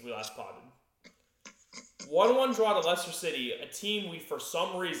game since we last potted. 1-1 draw to Leicester City, a team we, for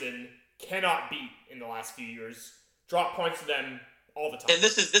some reason, cannot beat in the last few years. Drop points to them all the time. And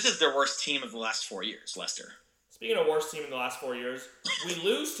this is their worst team of the last 4 years, Leicester. Speaking of worst team in the last 4 years, we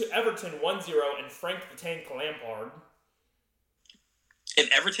lose to Everton 1-0 and Frank the Tank Lampard.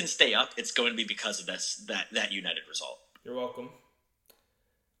 If Everton stay up, it's going to be because of that United result. You're welcome.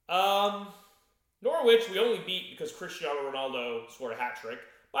 Norwich we only beat because Cristiano Ronaldo scored a hat-trick.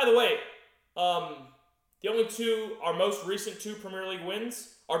 By the way, our most recent 2 Premier League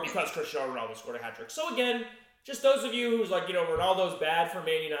wins are because Cristiano Ronaldo scored a hat-trick. So again, just those of you who's like, Ronaldo's bad for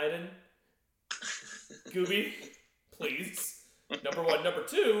Man United, Gooby, please. Number 1. Number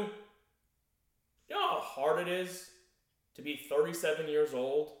 2, you know how hard it is to be 37 years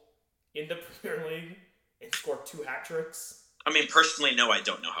old in the Premier League and score 2 hat-tricks? I mean, personally, no, I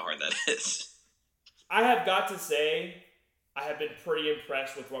don't know how hard that is. I have got to say, I have been pretty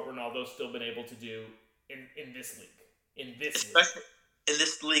impressed with what Ronaldo's still been able to do in this league. Especially in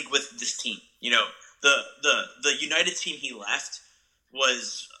this league with this team. The United team he left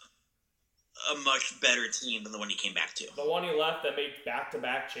was a much better team than the one he came back to. The one he left that made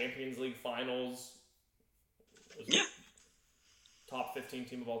back-to-back Champions League finals. Yeah. Top 15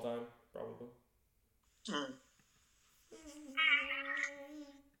 team of all time, probably.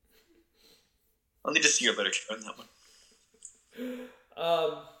 I'll need to see your literature on that one.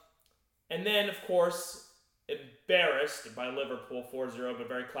 And then, of course, embarrassed by Liverpool 4-0, but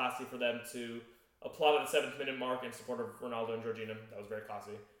very classy for them to applaud at the 7th minute mark in support of Ronaldo and Jorginho. That was very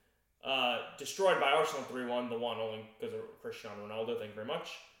classy. Destroyed by Arsenal 3-1, the one only because of Cristiano Ronaldo. Thank you very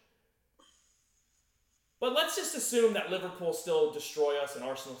much. But let's just assume that Liverpool still destroy us and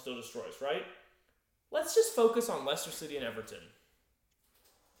Arsenal still destroy us, right? Let's just focus on Leicester City and Everton.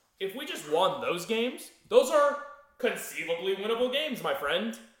 If we just won those games, those are conceivably winnable games, my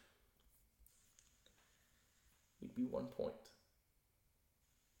friend. We'd be 1 point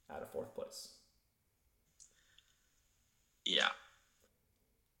out of 4th place. Yeah.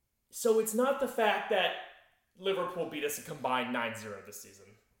 So it's not the fact that Liverpool beat us a combined 9-0 this season.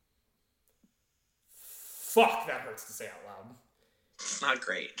 Fuck, that hurts to say out loud. It's not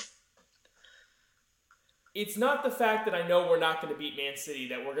great. It's not the fact that I know we're not going to beat Man City,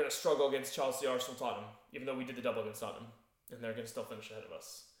 that we're going to struggle against Chelsea, Arsenal, Tottenham, even though we did the double against Tottenham, and they're going to still finish ahead of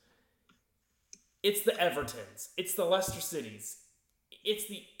us. It's the Evertons. It's the Leicester Cities. It's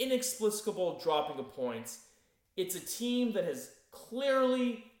the inexplicable dropping of points. It's a team that has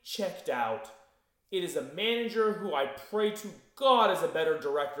clearly checked out. It is a manager who I pray to God is a better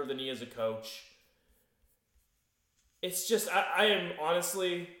director than he is a coach. It's just, I am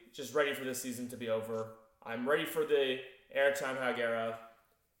honestly just ready for this season to be over. I'm ready for the Erik ten Hag era.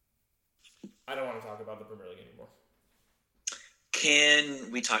 I don't want to talk about the Premier League anymore. Can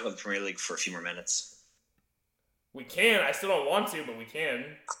we talk about the Premier League for a few more minutes? We can. I still don't want to, but we can.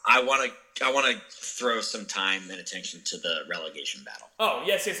 I want to throw some time and attention to the relegation battle. Oh,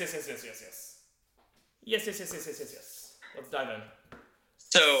 yes. Yes. Let's dive in.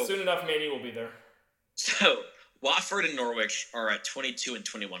 So soon enough, Man U will be there. So Watford and Norwich are at 22 and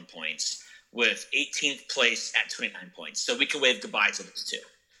 21 points, with 18th place at 29 points. So we can wave goodbye to those two.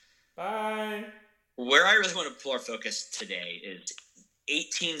 Bye. Where I really want to pull our focus today is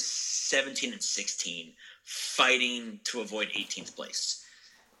 18, 17, and 16 fighting to avoid 18th place.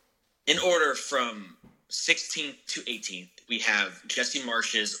 In order from 16th to 18th, we have Jesse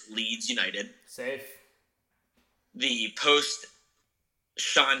Marsh's Leeds United. Safe. The post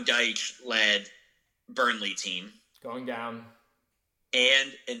Sean Dyche-led Burnley team. Going down.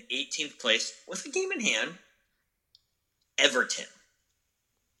 And in 18th place, with a game in hand, Everton.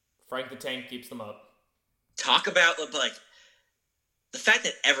 Frank the Tank keeps them up. Talk about, like, the fact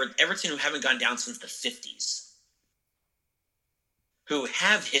that Everton, who haven't gone down since the 50s, who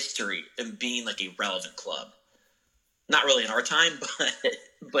have history in being, like, a relevant club. Not really in our time,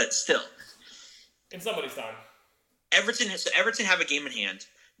 but still. In somebody's time. Everton have a game in hand.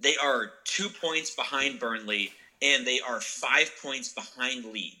 They are 2 points behind Burnley, and they are 5 points behind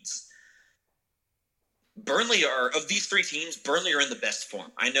Leeds. Burnley of these three teams, Burnley are in the best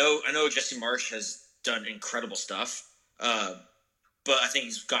form. I know Jesse Marsch has done incredible stuff, but I think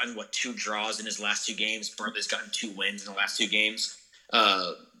he's gotten, 2 draws in his last 2 games. Burnley's gotten 2 wins in the last 2 games.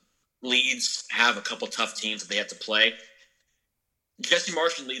 Leeds have a couple tough teams that they have to play. Jesse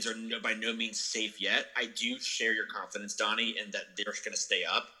Marsch and Leeds are by no means safe yet. I do share your confidence, Donnie, in that they're going to stay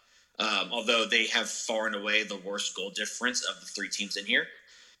up, although they have far and away the worst goal difference of the 3 teams in here.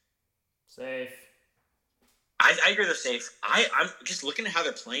 Safe. I agree they're safe. I'm just looking at how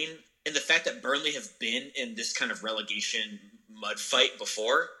they're playing, and the fact that Burnley have been in this kind of relegation mud fight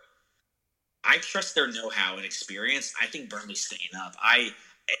before. I trust their know-how and experience. I think Burnley's staying up.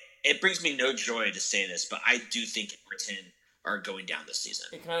 It brings me no joy to say this, but I do think Everton are going down this season.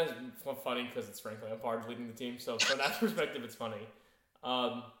 It kind of is funny because it's Frank Lampard leading the team, so from that perspective, it's funny.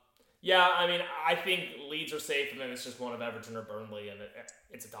 Yeah, I mean, I think Leeds are safe, and then it's just one of Everton or Burnley, and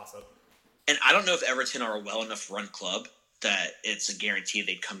it's a toss-up. And I don't know if Everton are a well enough run club that it's a guarantee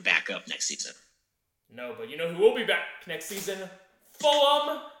they'd come back up next season. No, but you know who will be back next season?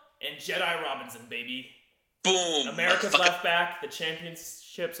 Fulham and Jedi Robinson, baby. Boom! America's left back, the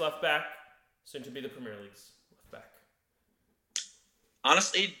Championship's left back, soon to be the Premier League's left back.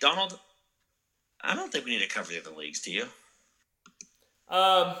 Honestly, Donald, I don't think we need to cover the other leagues, do you?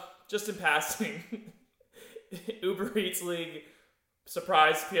 Just in passing, Uber Eats League,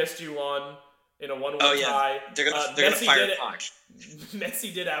 surprise, PSG won in a 1-1 tie. They're gonna fire Poch.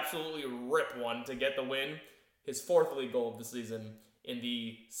 Messi did absolutely rip one to get the win, his 4th league goal of the season in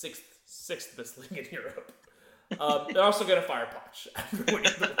the sixth best league in Europe. They're also gonna fire Poch after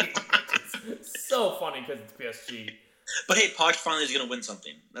winning the league. It's so funny because it's PSG. But hey, Poch finally is gonna win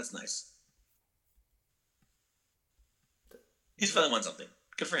something. That's nice. He's finally won something.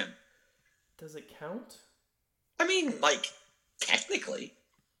 Good for him. Does it count? I mean, technically.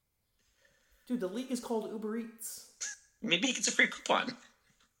 Dude, the league is called Uber Eats. Maybe he gets a free coupon.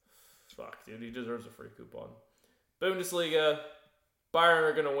 Fuck, dude, he deserves a free coupon. Bundesliga, Bayern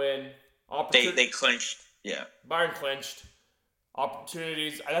are gonna win. They clinched. Yeah. Bayern clinched.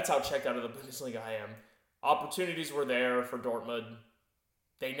 Opportunities. That's how checked out of the Bundesliga I am. Opportunities were there for Dortmund.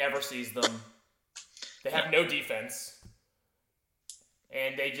 They never seized them. They have no defense.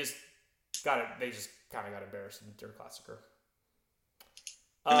 And they just kind of got embarrassed in Der Klassiker.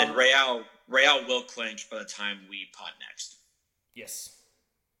 And then Real will clinch by the time we pod next. Yes.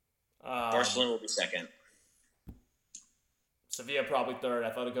 Barcelona will be second. Sevilla probably third.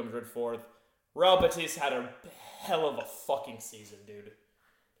 Atletico Madrid fourth. Real Betis had a hell of a fucking season, dude.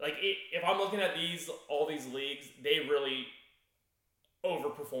 If I'm looking at all these leagues, they really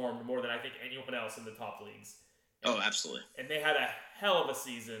overperformed more than I think anyone else in the top leagues. Oh, absolutely. And they had a hell of a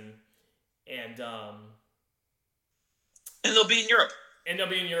season. And they'll be in Europe.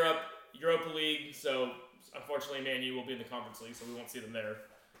 Europa League. So, unfortunately, Man U will be in the Conference League, so we won't see them there.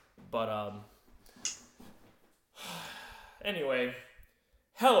 But, anyway,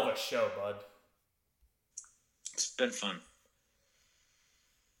 hell of a show, bud. It's been fun.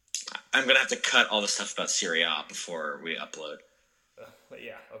 I'm going to have to cut all the stuff about Serie A before we upload.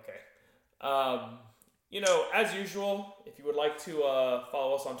 Yeah, okay. As usual, if you would like to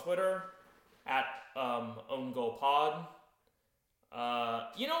follow us on Twitter, at OwnGoalPod.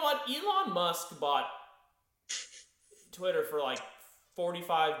 You know what? Elon Musk bought Twitter for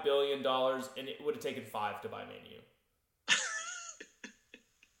 $45 billion, and it would have taken 5 to buy Man U.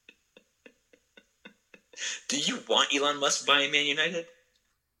 Do you want Elon Musk buying Man United?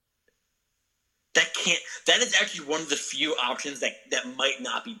 That is actually one of the few options that might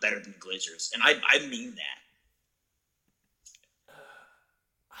not be better than the Glazers. And I mean that.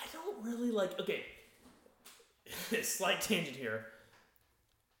 I don't really okay, slight tangent here.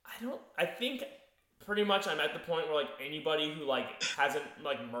 I think pretty much I'm at the point where anybody who hasn't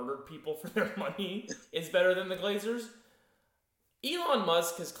murdered people for their money is better than the Glazers. Elon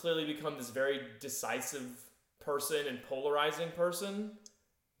Musk has clearly become this very decisive person and polarizing person,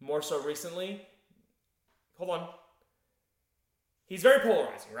 more so recently. Hold on. He's very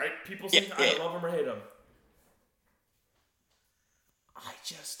polarizing, right? People say, I love him or hate him. I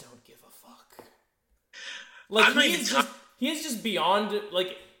just don't give a fuck. Like, I'm not he is just beyond,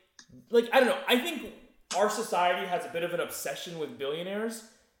 like, I don't know. I think our society has a bit of an obsession with billionaires,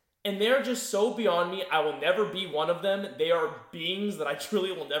 and they're just so beyond me. I will never be one of them. They are beings that I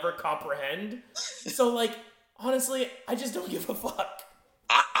truly will never comprehend. So, like, honestly, I just don't give a fuck.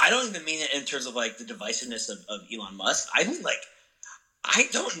 I don't even mean it in terms of, like, the divisiveness of Elon Musk. I mean, like, I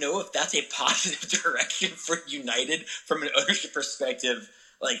don't know if that's a positive direction for United from an ownership perspective.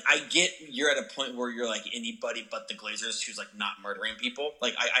 Like, I get you're at a point where you're, like, anybody but the Glazers who's, like, not murdering people.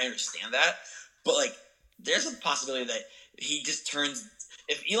 Like, I understand that. But, like, there's a possibility that he just turns...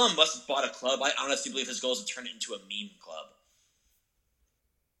 If Elon Musk bought a club, I honestly believe his goal is to turn it into a meme club.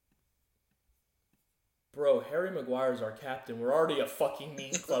 Bro, Harry Maguire's our captain. We're already a fucking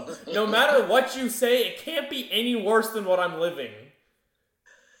meme club. No matter what you say, it can't be any worse than what I'm living.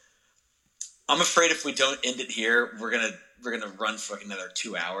 I'm afraid if we don't end it here, we're gonna run for like another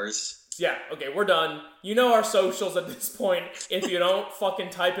 2 hours. Yeah, okay, we're done. You know our socials at this point. If you don't,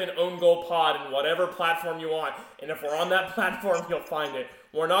 fucking type in Own Goal Pod in whatever platform you want. And if we're on that platform, you'll find it.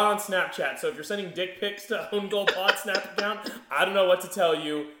 We're not on Snapchat, so if you're sending dick pics to Own Goal Pod Snap account, I don't know what to tell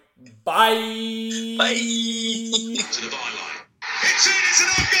you. Bye! Bye! To the byline. It's in, it's an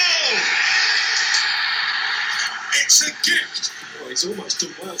own goal! It's a gift! Well, he's almost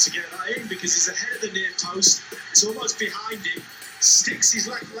done well to get that in because he's ahead of the near post. It's almost behind him. Sticks his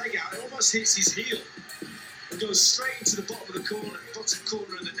left leg out. It almost hits his heel. And goes straight into the bottom of the corner. Bottom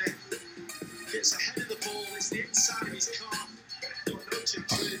corner of the net. Gets ahead of the ball. It's the inside of his calf. Got no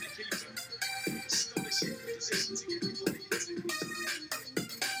chance really the keeper.